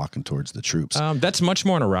on them walking towards the troops? That's much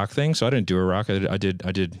more an Iraq thing. So I didn't do Iraq. I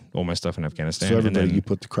did all my stuff in Afghanistan. So everybody you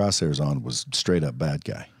put the crosshairs on was straight up bad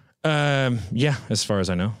guy. Yeah, as far as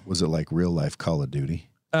I know. Was it like real life Call of Duty?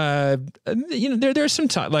 There's some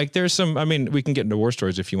time, like there's some, I mean, we can get into war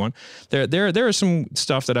stories if you want. There are some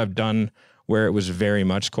stuff that I've done where it was very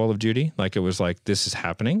much Call of Duty. Like it was like, this is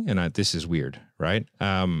happening and this is weird. Right.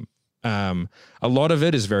 A lot of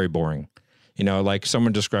it is very boring. You know, like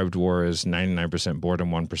someone described war as 99%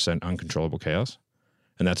 boredom, 1% uncontrollable chaos.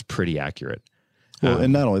 And that's pretty accurate. Well,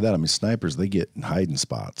 and not only that, I mean, snipers, they get in hiding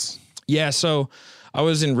spots. Yeah. So I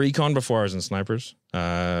was in recon before I was in snipers.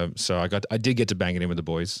 So I did get to bang it in with the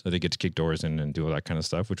boys. I did get to kick doors in and do all that kind of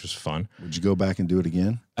stuff, which was fun. Would you go back and do it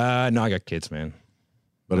again? No, I got kids, man.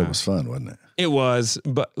 But it was fun, wasn't it? It was,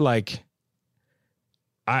 but like,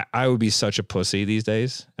 I would be such a pussy these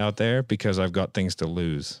days out there because I've got things to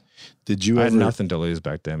lose. Did you I ever? had nothing to lose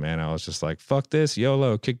back then, man. I was just like, fuck this,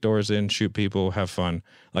 YOLO, kick doors in, shoot people, have fun.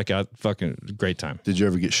 Like, fucking great time. Did you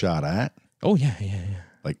ever get shot at? Oh, yeah.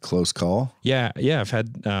 Like close call? Yeah. I've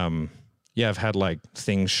had like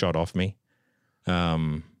things shot off me.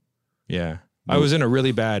 Yeah. I was in a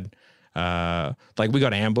really bad, like we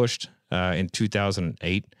got ambushed in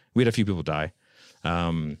 2008. We had a few people die.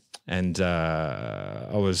 And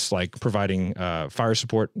I was like providing fire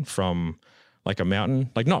support from like a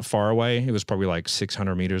mountain, like not far away. It was probably like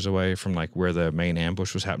 600 meters away from like where the main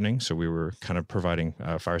ambush was happening. So we were kind of providing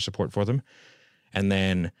fire support for them. And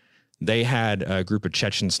then they had a group of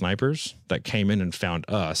Chechen snipers that came in and found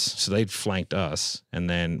us. So they'd flanked us. And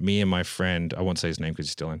then me and my friend, I won't say his name because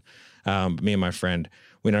he's still in, me and my friend,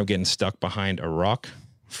 we ended up getting stuck behind a rock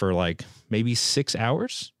for like maybe 6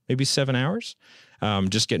 hours, maybe 7 hours.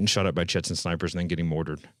 Just getting shot at by Chechen snipers and then getting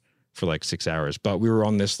mortared for like 6 hours. But we were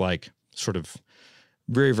on this like sort of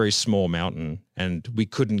very, very small mountain and we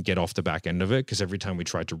couldn't get off the back end of it because every time we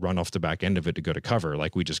tried to run off the back end of it to go to cover,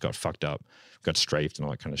 like we just got fucked up, got strafed and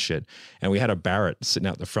all that kind of shit. And we had a Barrett sitting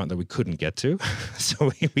out the front that we couldn't get to.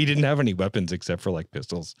 So we didn't have any weapons except for like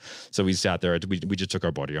pistols. So we sat there, we just took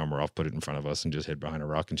our body armor off, put it in front of us and just hid behind a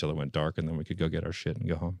rock until it went dark and then we could go get our shit and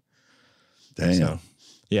go home. Damn. So,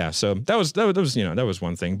 yeah, so that was you know, that was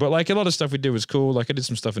one thing. But like a lot of stuff we did was cool. Like I did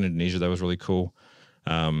some stuff in Indonesia that was really cool.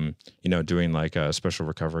 You know, doing like special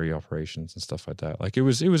recovery operations and stuff like that. Like it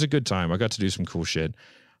was a good time. I got to do some cool shit.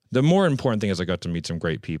 The more important thing is I got to meet some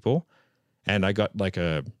great people, and I got like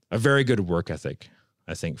a very good work ethic,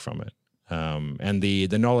 I think, from it. And the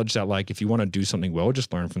knowledge that like if you want to do something well,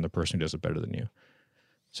 just learn from the person who does it better than you.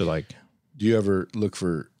 So like, do you ever look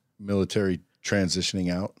for military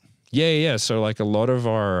transitioning out? Yeah. So like a lot of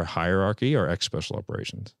our hierarchy are ex-special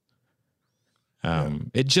operations.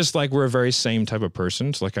 It's just like we're a very same type of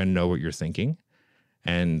person. So like I know what you're thinking,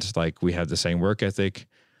 and like we have the same work ethic.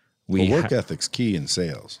 Work ethic's key in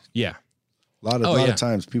sales. Yeah, a lot of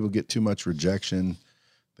times people get too much rejection.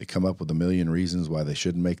 They come up with a million reasons why they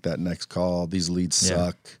shouldn't make that next call. These leads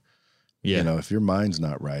suck. Yeah. You know, if your mind's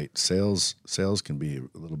not right, sales can be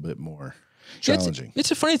a little bit more challenging. It's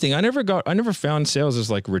a funny thing. I never found sales as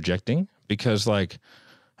like rejecting because like,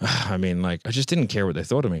 I mean, like I just didn't care what they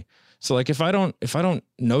thought of me. So like if I don't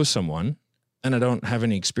know someone and I don't have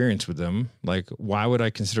any experience with them, like why would I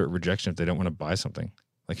consider it rejection if they don't want to buy something?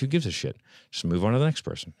 Like who gives a shit? Just move on to the next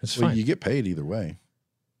person. It's fine. You get paid either way.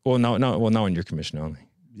 Well, no, on your commission only.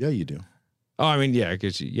 Yeah, you do. Oh, I mean, yeah,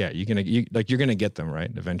 because you're gonna get them right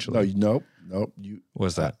eventually. Nope.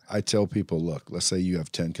 What's that? I tell people, look, let's say you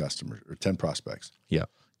have 10 customers or 10 prospects. Yeah.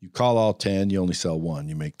 You call all 10, you only sell one,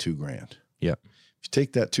 you make $2,000. Yeah. If you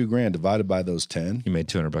take that $2,000 divided by those 10, you made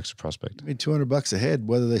 $200 a prospect. You made $200 a head.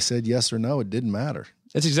 Whether they said yes or no, it didn't matter.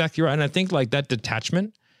 That's exactly right. And I think like that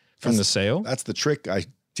detachment from the sale. That's the trick. I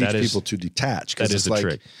teach people to detach. That is the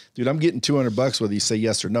trick. Dude, I'm getting $200 whether you say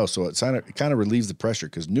yes or no. So it kind of relieves the pressure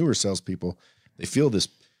because newer salespeople, they feel this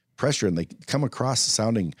pressure and they come across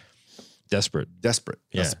sounding desperate. That's the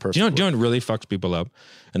perfect Do you know what really fucks people up?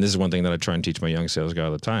 And this is one thing that I try and teach my young sales guy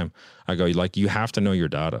all the time. I go, like, you have to know your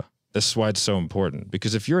data. This is why it's so important.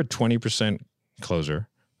 Because if you're a 20% closer,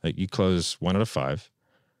 like you close 1 out of 5,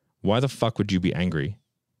 why the fuck would you be angry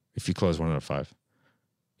if you close 1 out of 5?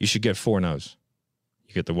 You should get 4 no's.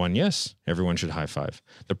 You get the 1 yes, everyone should high five.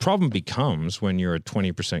 The problem becomes when you're a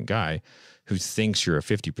 20% guy who thinks you're a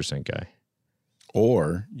 50% guy.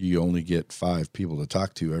 Or you only get 5 people to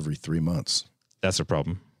talk to every 3 months. That's a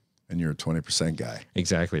problem. And you're a 20% guy.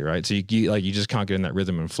 Exactly, right? So you just can't get in that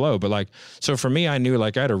rhythm and flow. But like, so for me, I knew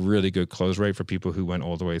like I had a really good close rate for people who went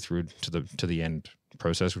all the way through to the end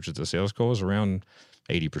process, which is the sales call, is around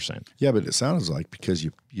 80%. Yeah, but it sounds like because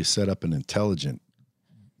you set up an intelligent,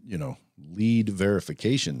 lead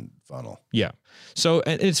verification funnel. Yeah. So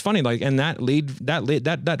and it's funny, like, and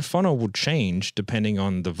that funnel will change depending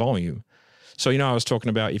on the volume. So, I was talking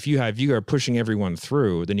about if you are pushing everyone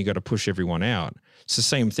through, then you got to push everyone out. It's the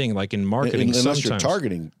same thing, like in marketing. Unless you're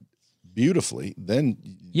targeting beautifully, then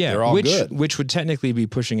they're all good. Which would technically be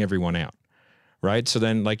pushing everyone out, right? So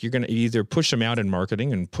then like you're going to either push them out in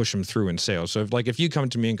marketing and push them through in sales. So if you come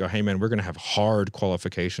to me and go, hey man, we're going to have hard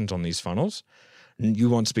qualifications on these funnels, and you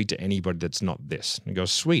won't speak to anybody that's not this. And go,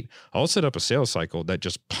 sweet, I'll set up a sales cycle that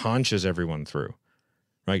just punches everyone through,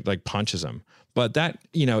 right? Like punches them. But that,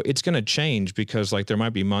 it's going to change because like there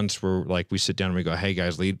might be months where like we sit down and we go, hey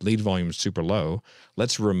guys, lead volume is super low.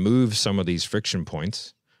 Let's remove some of these friction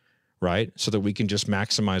points, right? So that we can just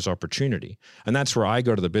maximize opportunity. And that's where I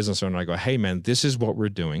go to the business owner and I go, hey man, this is what we're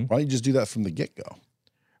doing. Why don't you just do that from the get-go?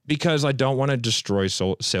 Because I don't want to destroy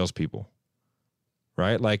salespeople,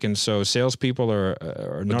 right? Like, and so salespeople are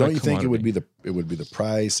but not. Don't you think it would be the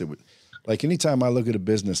price? It would, like anytime I look at a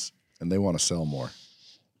business and they want to sell more,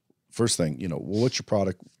 first thing, well, what's your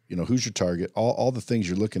product? Who's your target? All the things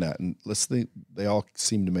you're looking at, and let's think they all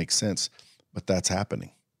seem to make sense, but that's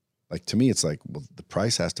happening. Like to me, it's like, well, the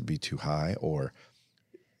price has to be too high, or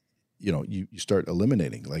you start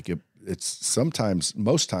eliminating. Like it's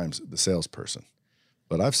most times the salesperson,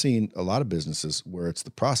 but I've seen a lot of businesses where it's the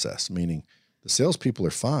process, meaning the salespeople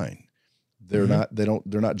are fine. They're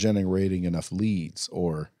not generating enough leads,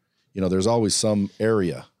 or there's always some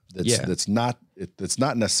area that's not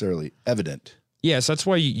necessarily evident. Yes, that's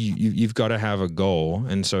why you've got to have a goal,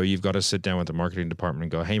 and so you've got to sit down with the marketing department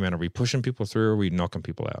and go, "Hey, man, are we pushing people through, or are we knocking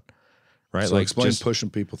people out?" Right? So like explain pushing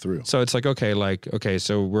people through. So it's like, okay,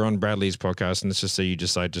 so we're on Bradley's podcast, and let's just say you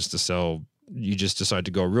decide just to sell. You just decide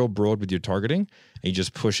to go real broad with your targeting, and you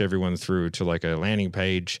just push everyone through to like a landing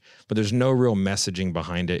page, but there's no real messaging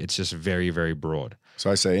behind it. It's just very, very broad. So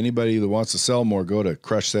I say anybody that wants to sell more, go to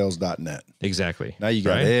crushsales.net. Exactly. Now you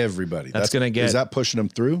got everybody. That's going to get. Is that pushing them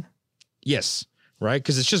through? Yes. Right?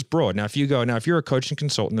 Because it's just broad. Now, if you're a coaching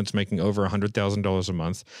consultant that's making over $100,000 a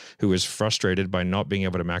month, who is frustrated by not being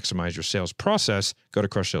able to maximize your sales process, go to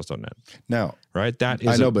crushsales.net. Now, right? That's a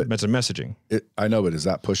messaging. I know, but is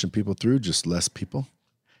that pushing people through? Just less people?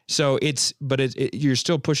 So you're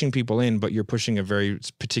still pushing people in, but you're pushing a very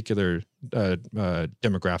particular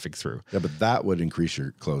demographic through. Yeah, but that would increase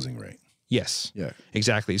your closing rate. Yes. Yeah.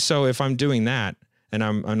 Exactly. So if I'm doing that, and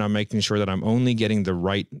I'm making sure that I'm only getting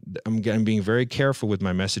I'm being very careful with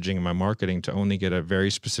my messaging and my marketing to only get a very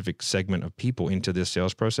specific segment of people into this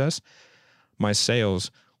sales process, my sales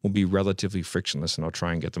will be relatively frictionless, and I'll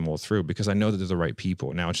try and get them all through because I know that they're the right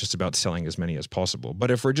people. Now it's just about selling as many as possible. But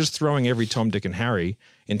if we're just throwing every Tom, Dick, and Harry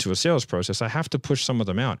into a sales process, I have to push some of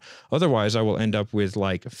them out. Otherwise, I will end up with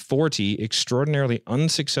like 40 extraordinarily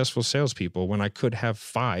unsuccessful salespeople when I could have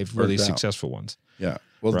 5 really successful ones. Yeah.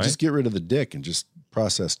 Well, just get rid of the dick and just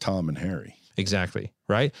process Tom and Harry. Exactly.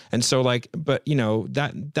 Right. And so like, but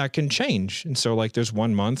that can change. And so like there's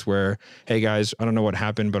one month where, hey guys, I don't know what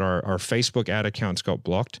happened, but our Facebook ad accounts got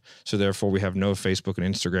blocked. So therefore we have no Facebook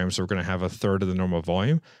and Instagram. So we're going to have a third of the normal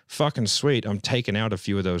volume. Fucking sweet. I'm taking out a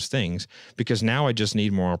few of those things because now I just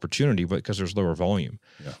need more opportunity, but because there's lower volume.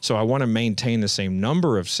 Yeah. So I want to maintain the same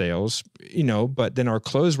number of sales, but then our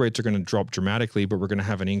close rates are going to drop dramatically, but we're going to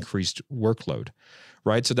have an increased workload.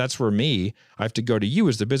 Right. So that's where I have to go to you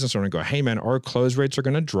as the business owner and go, hey man, our close rates are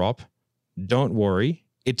going to drop. Don't worry.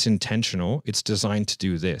 It's intentional. It's designed to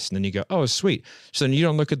do this. And then you go, oh, sweet. So then you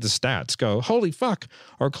don't look at the stats, go, holy fuck,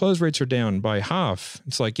 our close rates are down by half.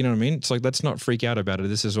 It's like, you know what I mean? It's like, let's not freak out about it.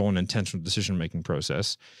 This is all an intentional decision-making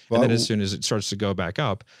process. Well, and then as soon as it starts to go back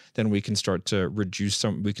up, then we can start to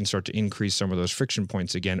increase some of those friction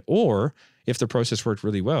points again. Or if the process worked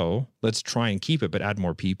really well, let's try and keep it, but add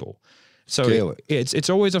more people. So it's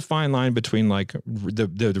always a fine line between like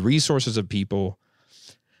the resources of people,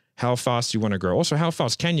 how fast you want to grow. Also, how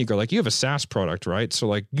fast can you grow? Like you have a SaaS product, right? So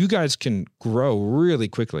like you guys can grow really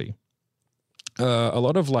quickly. A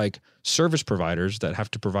lot of like service providers that have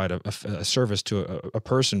to provide a service to a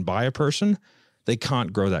person by a person, they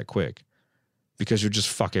can't grow that quick because you just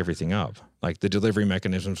fuck everything up. Like the delivery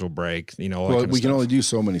mechanisms will break, Well, we can only do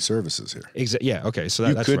so many services here. Yeah. Okay. So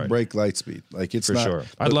that's right. You could break Lightspeed. Like it's for not, sure.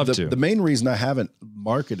 I'd love to. The main reason I haven't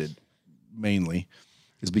marketed mainly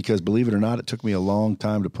is because, believe it or not, it took me a long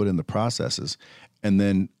time to put in the processes. And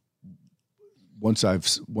then once I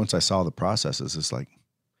saw the processes, it's like,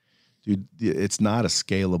 dude, it's not a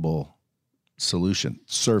scalable solution.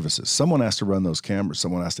 Services. Someone has to run those cameras.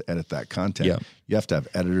 Someone has to edit that content. Yeah. You have to have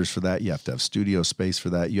editors for that. You have to have studio space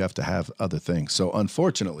for that. You have to have other things. So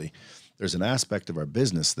unfortunately, there's an aspect of our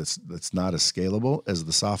business that's not as scalable as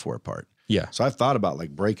the software part. Yeah. So I've thought about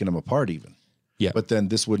like breaking them apart even. Yeah. But then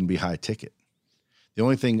this wouldn't be high ticket. The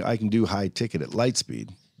only thing I can do high ticket at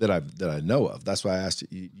Lightspeed that I know of. That's why I asked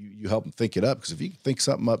you help them think it up, because if you can think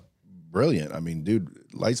something up brilliant, I mean, dude,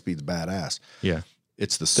 Lightspeed's badass. Yeah.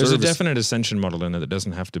 It's the service. There's a definite ascension model in it that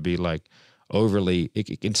doesn't have to be like overly,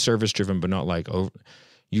 it's service driven, but not like over.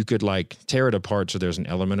 you could like tear it apart so there's an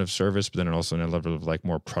element of service, but then also an element of like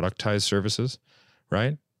more productized services,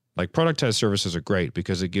 right? Like productized services are great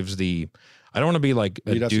because it gives I don't want to be like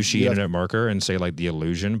a douchey internet marketer and say like the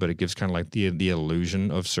illusion, but it gives kind of like the illusion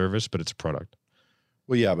of service, but it's a product.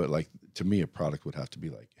 Well, yeah, but like to me, a product would have to be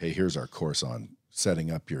like, hey, here's our course on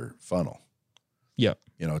setting up your funnel. Yeah.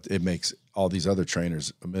 You know, it makes all these other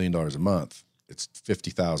trainers $1 million a month. It's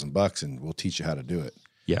 $50,000 and we'll teach you how to do it.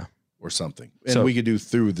 Yeah. Or something. And we could do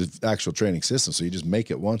through the actual training system. So you just make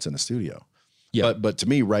it once in a studio. Yeah. But to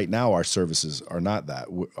me right now, our services are not that.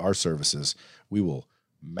 Our services, we will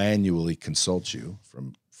manually consult you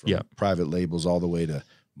from private labels all the way to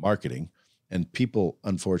marketing. And people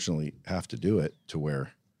unfortunately have to do it to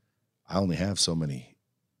where I only have so many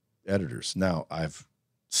editors. Now I've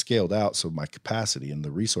scaled out so my capacity and the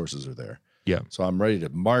resources are there. Yeah. So I'm ready to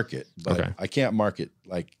market, but I can't market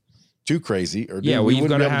like too crazy or you've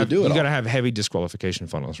got to have heavy disqualification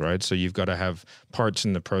funnels, right? So you've got to have parts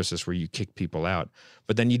in the process where you kick people out,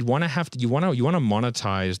 but then you want to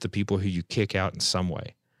monetize the people who you kick out in some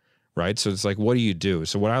way, right? So it's like, what do you do?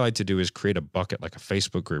 So what I like to do is create a bucket, like a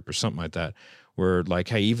Facebook group or something like that, where like,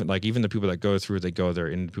 hey, even the people that go through, they go there,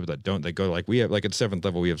 and the people that don't, they go. Like we have, like at 7th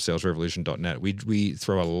level, we have salesrevolution.net. We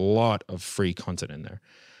throw a lot of free content in there,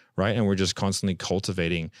 right? And we're just constantly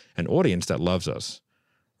cultivating an audience that loves us.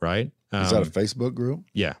 Right? Is that a Facebook group?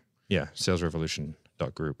 Yeah.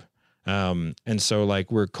 salesrevolution.group. And so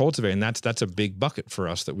like we're cultivating, that's a big bucket for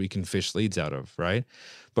us that we can fish leads out of, right?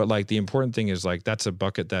 But like the important thing is like that's a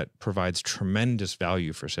bucket that provides tremendous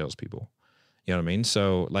value for salespeople. You know what I mean?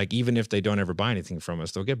 So like even if they don't ever buy anything from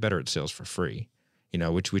us, they'll get better at sales for free. You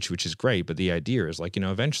know, which is great. But the idea is like, you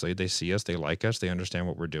know, eventually they see us, they like us, they understand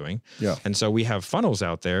what we're doing. Yeah. And so we have funnels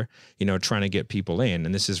out there, you know, trying to get people in.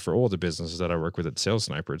 And this is for all the businesses that I work with at Sales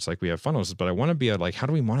Sniper. It's like we have funnels, but I want to be like, how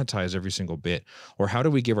do we monetize every single bit? Or how do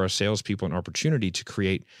we give our salespeople an opportunity to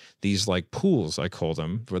create these like pools, I call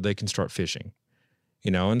them, where they can start fishing?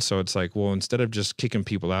 You know, and so it's like, well, instead of just kicking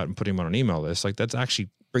people out and putting them on an email list, like let's actually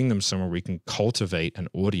bring them somewhere we can cultivate an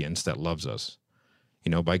audience that loves us. You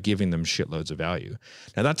know, by giving them shitloads of value.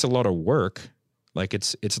 Now that's a lot of work. Like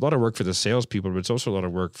it's a lot of work for the salespeople, but it's also a lot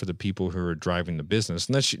of work for the people who are driving the business.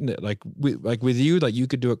 Unless like with you, like you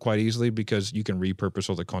could do it quite easily because you can repurpose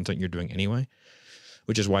all the content you're doing anyway,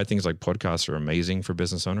 which is why things like podcasts are amazing for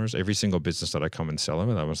business owners. Every single business that I come and sell them,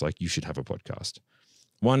 and I was like, you should have a podcast.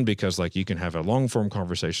 One, because like you can have a long form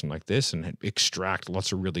conversation like this and extract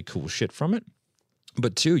lots of really cool shit from it.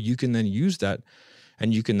 But two, you can then use that.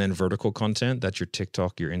 And you can then vertical content, that's your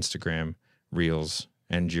TikTok, your Instagram, Reels,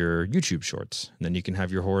 and your YouTube Shorts. And then you can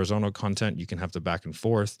have your horizontal content. You can have the back and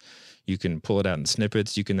forth. You can pull it out in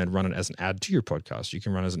snippets. You can then run it as an ad to your podcast. You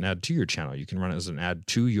can run it as an ad to your channel. You can run it as an ad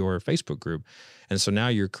to your Facebook group. And so now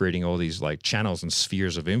you're creating all these like channels and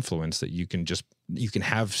spheres of influence that you can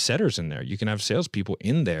have setters in there. You can have salespeople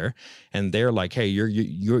in there, and they're like, hey,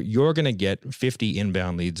 you're going to get 50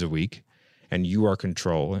 inbound leads a week. And you are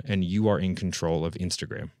in control of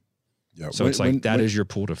Instagram. Yeah. So it's like that is your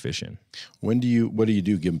pool to fish in. What do you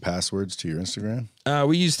do? Give them passwords to your Instagram?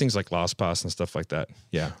 We use things like LastPass and stuff like that.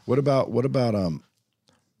 Yeah. What about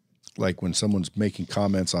like when someone's making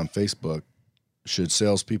comments on Facebook, should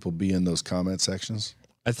salespeople be in those comment sections?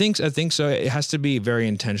 I think so. It has to be very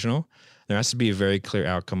intentional. There has to be a very clear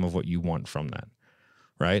outcome of what you want from that.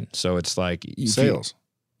 Right. So it's like sales.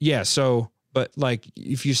 But like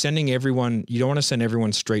if you're sending everyone, you don't want to send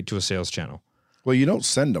everyone straight to a sales channel. Well, you don't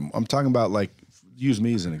send them. I'm talking about like, use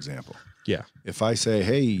me as an example. Yeah. If I say,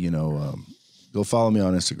 hey, you know, go follow me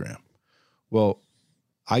on Instagram. Well,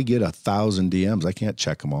 I get 1,000 DMs. I can't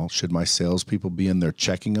check them all. Should my salespeople be in there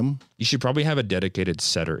checking them? You should probably have a dedicated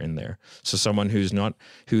setter in there. So someone who's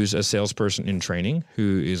a salesperson in training,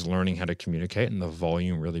 who is learning how to communicate, and the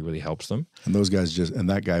volume really, really helps them. And those guys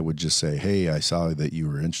that guy would just say, hey, I saw that you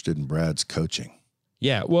were interested in Brad's coaching.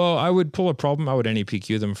 Yeah. Well, I would pull a problem. I would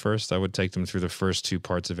NEPQ them first. I would take them through the first two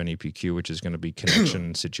parts of NEPQ, which is going to be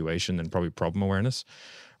connection, situation, and probably problem awareness.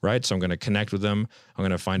 Right. So I'm going to connect with them. I'm going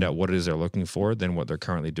to find out what it is they're looking for, then what they're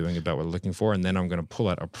currently doing about what they're looking for. And then I'm going to pull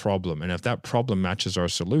out a problem. And if that problem matches our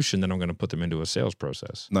solution, then I'm going to put them into a sales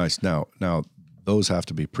process. Nice. Now those have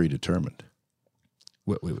to be predetermined.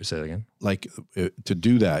 Wait, say that again? Like to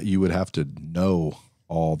do that, you would have to know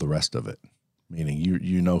all the rest of it, meaning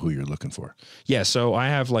you know who you're looking for. Yeah. So I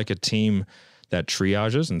have like a team that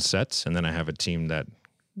triages and sets, and then I have a team that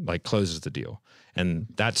like closes the deal. And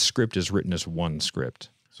that script is written as one script.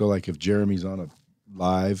 So like if Jeremy's on a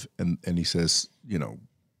live and he says, you know,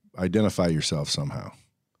 identify yourself somehow.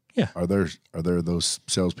 Yeah. Are there those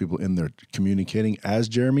salespeople in there communicating as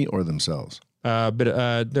Jeremy or themselves?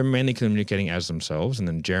 But they're mainly communicating as themselves, and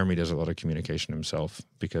then Jeremy does a lot of communication himself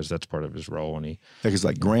because that's part of his role. And because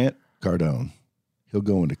like Grant Cardone, he'll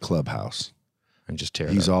go into Clubhouse and just tear.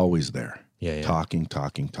 He's always there, yeah, talking.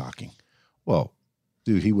 Well,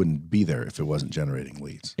 dude, he wouldn't be there if it wasn't generating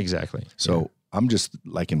leads. Exactly. So I'm just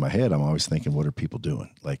like in my head, I'm always thinking, what are people doing?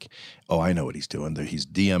 Like, oh, I know what he's doing. He's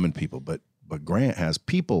DMing people, but Grant has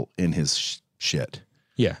people in his shit.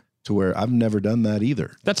 Yeah. To where I've never done that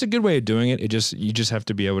either. That's a good way of doing it. You just have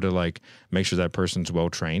to be able to like make sure that person's well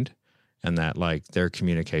trained, and that like their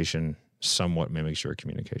communication somewhat mimics your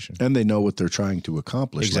communication. And they know what they're trying to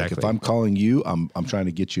accomplish. Exactly. Like if I'm calling you, I'm trying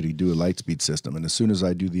to get you to do a Lightspeed system. And as soon as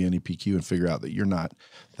I do the NEPQ and figure out that you're not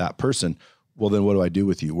that person, well, then what do I do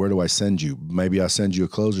with you? Where do I send you? Maybe I'll send you a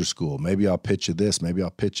closer school. Maybe I'll pitch you this. Maybe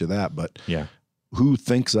I'll pitch you that. But yeah, who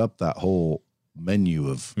thinks up that whole menu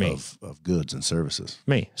of goods and services?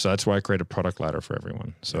 Me. So that's why I create a product ladder for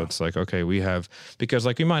everyone. So it's like, okay, we have, because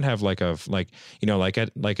like we might have like at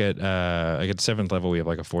 7th level, we have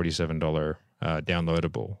like a $47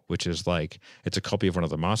 downloadable, which is like, it's a copy of one of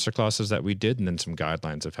the masterclasses that we did, and then some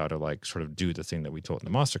guidelines of how to like sort of do the thing that we taught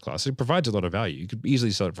in the masterclass. It provides a lot of value. You could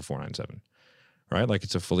easily sell it for $497. Right? Like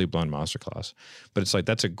it's a fully blown masterclass, but it's like,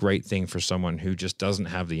 that's a great thing for someone who just doesn't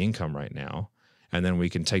have the income right now. And then we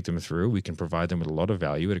can take them through, we can provide them with a lot of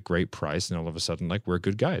value at a great price. And all of a sudden, like, we're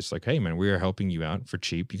good guys. Like, hey man, we are helping you out for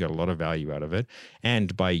cheap. You got a lot of value out of it.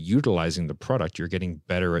 And by utilizing the product, you're getting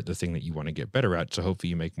better at the thing that you want to get better at. So hopefully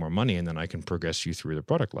you make more money, and then I can progress you through the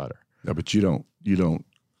product ladder. Yeah, but you don't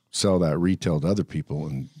sell that retail to other people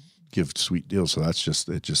and give sweet deals. So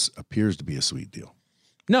it just appears to be a sweet deal.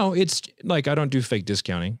 No, it's like, I don't do fake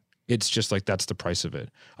discounting. It's just like, that's the price of it.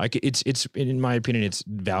 Like it's in my opinion, its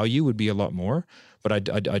value would be a lot more, but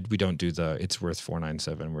we don't do it's worth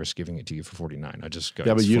 $497. We're just giving it to you for $49. I just go.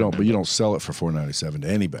 Yeah, but you don't sell it for $497 to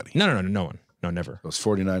anybody. No one. No, never. So it's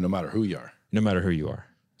 $49 no matter who you are. No matter who you are.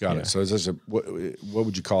 Got it. So is this what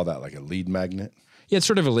would you call that? Like a lead magnet? Yeah, it's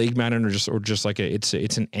sort of a lead magnet, or just like it's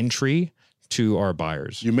an entry to our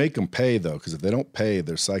buyers. You make them pay though, because if they don't pay,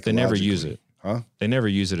 they're psychologically. They never use it. Huh? They never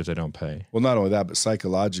use it if they don't pay. Well, not only that, but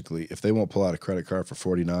psychologically, if they won't pull out a credit card for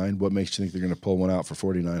 $49, what makes you think they're going to pull one out for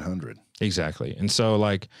 $4,900? Exactly. And so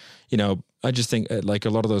like, I just think like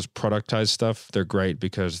a lot of those productized stuff, they're great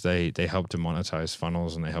because they help to monetize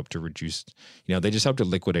funnels, and they help to reduce, they just help to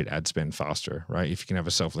liquidate ad spend faster, right? If you can have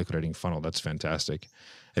a self-liquidating funnel, that's fantastic.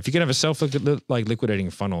 If you can have a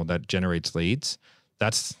self-liquidating funnel that generates leads,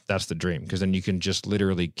 that's the dream, because then you can just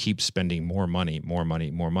literally keep spending more money,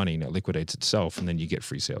 and it liquidates itself, and then you get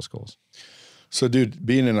free sales calls. So, dude,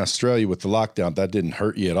 being in Australia with the lockdown, that didn't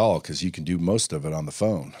hurt you at all because you can do most of it on the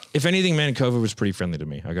phone. If anything, man, COVID was pretty friendly to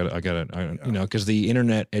me. I got it, because the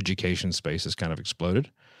internet education space has kind of exploded,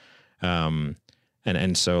 and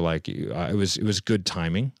so like it was good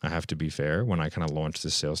timing. I have to be fair, when I kind of launched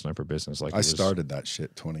this Sales Sniper business. Like I started that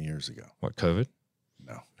shit 20 years ago. What, COVID?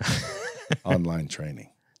 No. Online training.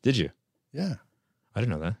 Did you? Yeah. I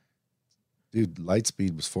didn't know that. Dude,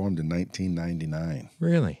 Lightspeed was formed in 1999.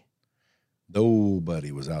 Really?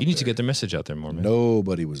 Nobody was out there. You need to get the message out there more, man.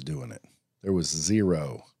 Nobody was doing it. There was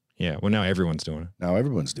zero. Yeah. Well, now everyone's doing it. Now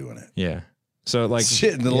everyone's doing it. Yeah. So like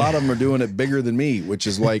shit, and a lot of them are doing it bigger than me, which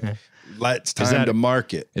is like, it's time to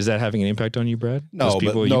market. Is that having an impact on you, Brad? No,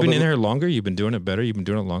 you've been in there longer. You've been doing it better. You've been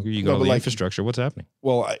doing it longer. You got all the infrastructure. What's happening?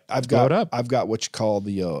 Well, I've got what you call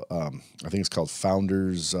the, I think it's called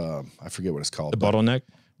Founders. I forget what it's called. The bottleneck?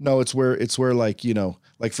 No, it's where like,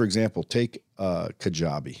 like for example, take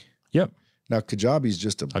Kajabi. Yep. Now, Kajabi's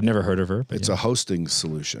just I've never heard of her. It's a hosting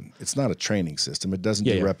solution. It's not a training system. It doesn't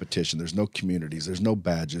do repetition. There's no communities. There's no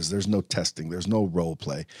badges. There's no testing. There's no role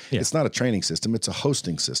play. Yeah. It's not a training system. It's a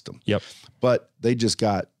hosting system. Yep. But they just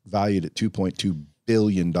got valued at $2.2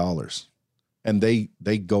 billion. And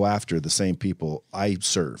they go after the same people I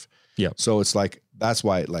serve. Yep. So it's like, that's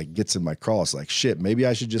why it like gets in my crawl. It's like, shit, maybe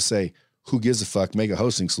I should just say, who gives a fuck, make a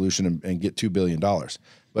hosting solution and get $2 billion.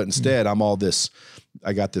 But instead,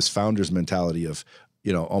 I got this founder's mentality of,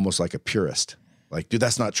 almost like a purist. Like, dude,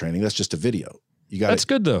 that's not training. That's just a video. That's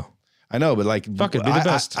good though. I know, but like, fuck it, be the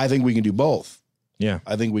best. I think we can do both. Yeah.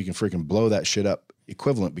 I think we can freaking blow that shit up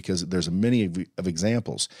equivalent, because there's many of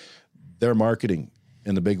examples. They're marketing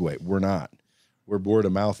in the big way. We're not. We're word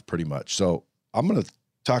of mouth pretty much. So I'm going to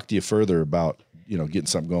talk to you further about, getting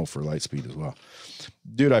something going for Lightspeed as well.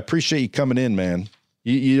 Dude, I appreciate you coming in, man.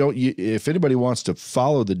 If anybody wants to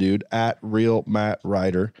follow the dude at Real Matt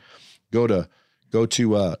Ryder, go to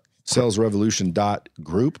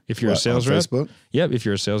salesrevolution.group. If you're a sales on rep, Facebook. Yep. If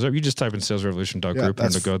you're a sales rep, you just type in salesrevolution.group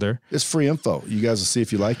and it'll go there. It's free info. You guys will see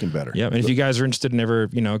if you like him better. Yeah. And if you guys are interested in ever,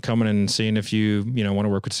 coming and seeing if you, want to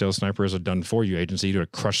work with Sales Sniper as a done for you agency, you go to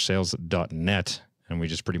crushsales.net and we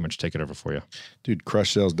just pretty much take it over for you. Dude,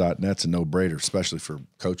 crushsales.net's a no-brainer, especially for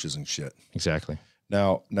coaches and shit. Exactly.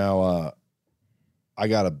 Now, I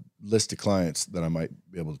got a list of clients that I might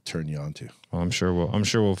be able to turn you on to. Well, I'm sure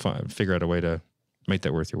we'll figure out a way to make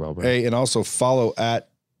that worth your while. Buddy. Hey, and also follow at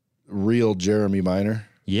Real Jeremy Miner.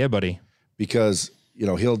 Yeah, buddy. Because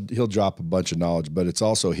he'll drop a bunch of knowledge, but it's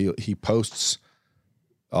also he posts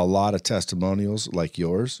a lot of testimonials like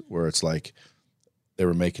yours, where it's like they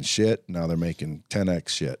were making shit, now they're making 10x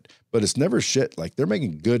shit. But it's never shit. Like they're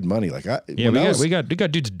making good money. Like we got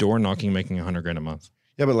dudes door knocking making $100,000 a month.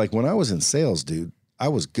 Yeah, but like when I was in sales, dude, I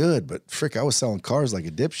was good, but frick, I was selling cars like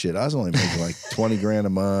a dipshit. I was only making like $20,000 a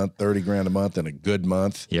month, $30,000 a month in a good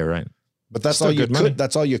month. Yeah, right. But that's all you could.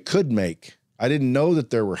 That's all you could make. I didn't know that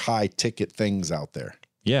there were high ticket things out there.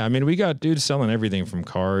 Yeah, I mean, we got dudes selling everything from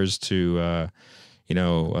cars to,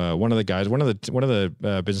 one of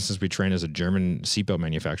the businesses we train is a German seatbelt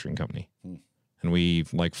manufacturing company, and we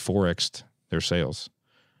like 4x'd their sales.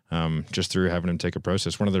 Just through having them take a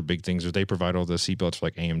process. One of their big things is they provide all the seatbelts for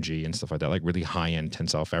like AMG and stuff like that, like really high-end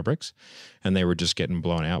tensile fabrics. And they were just getting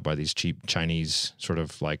blown out by these cheap Chinese sort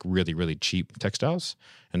of like really, really cheap textiles.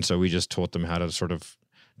 And so we just taught them how to sort of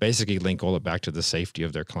basically link all it back to the safety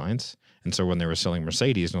of their clients. And so when they were selling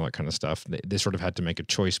Mercedes and all that kind of stuff, they sort of had to make a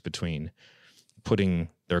choice between putting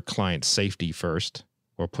their client's safety first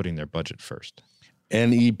or putting their budget first.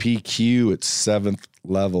 NEPQ at 7th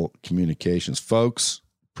level communications. Folks,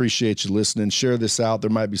 appreciate you listening. Share this out. There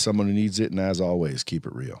might be someone who needs it. And as always, keep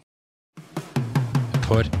it real.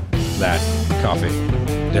 Put that coffee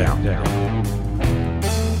down.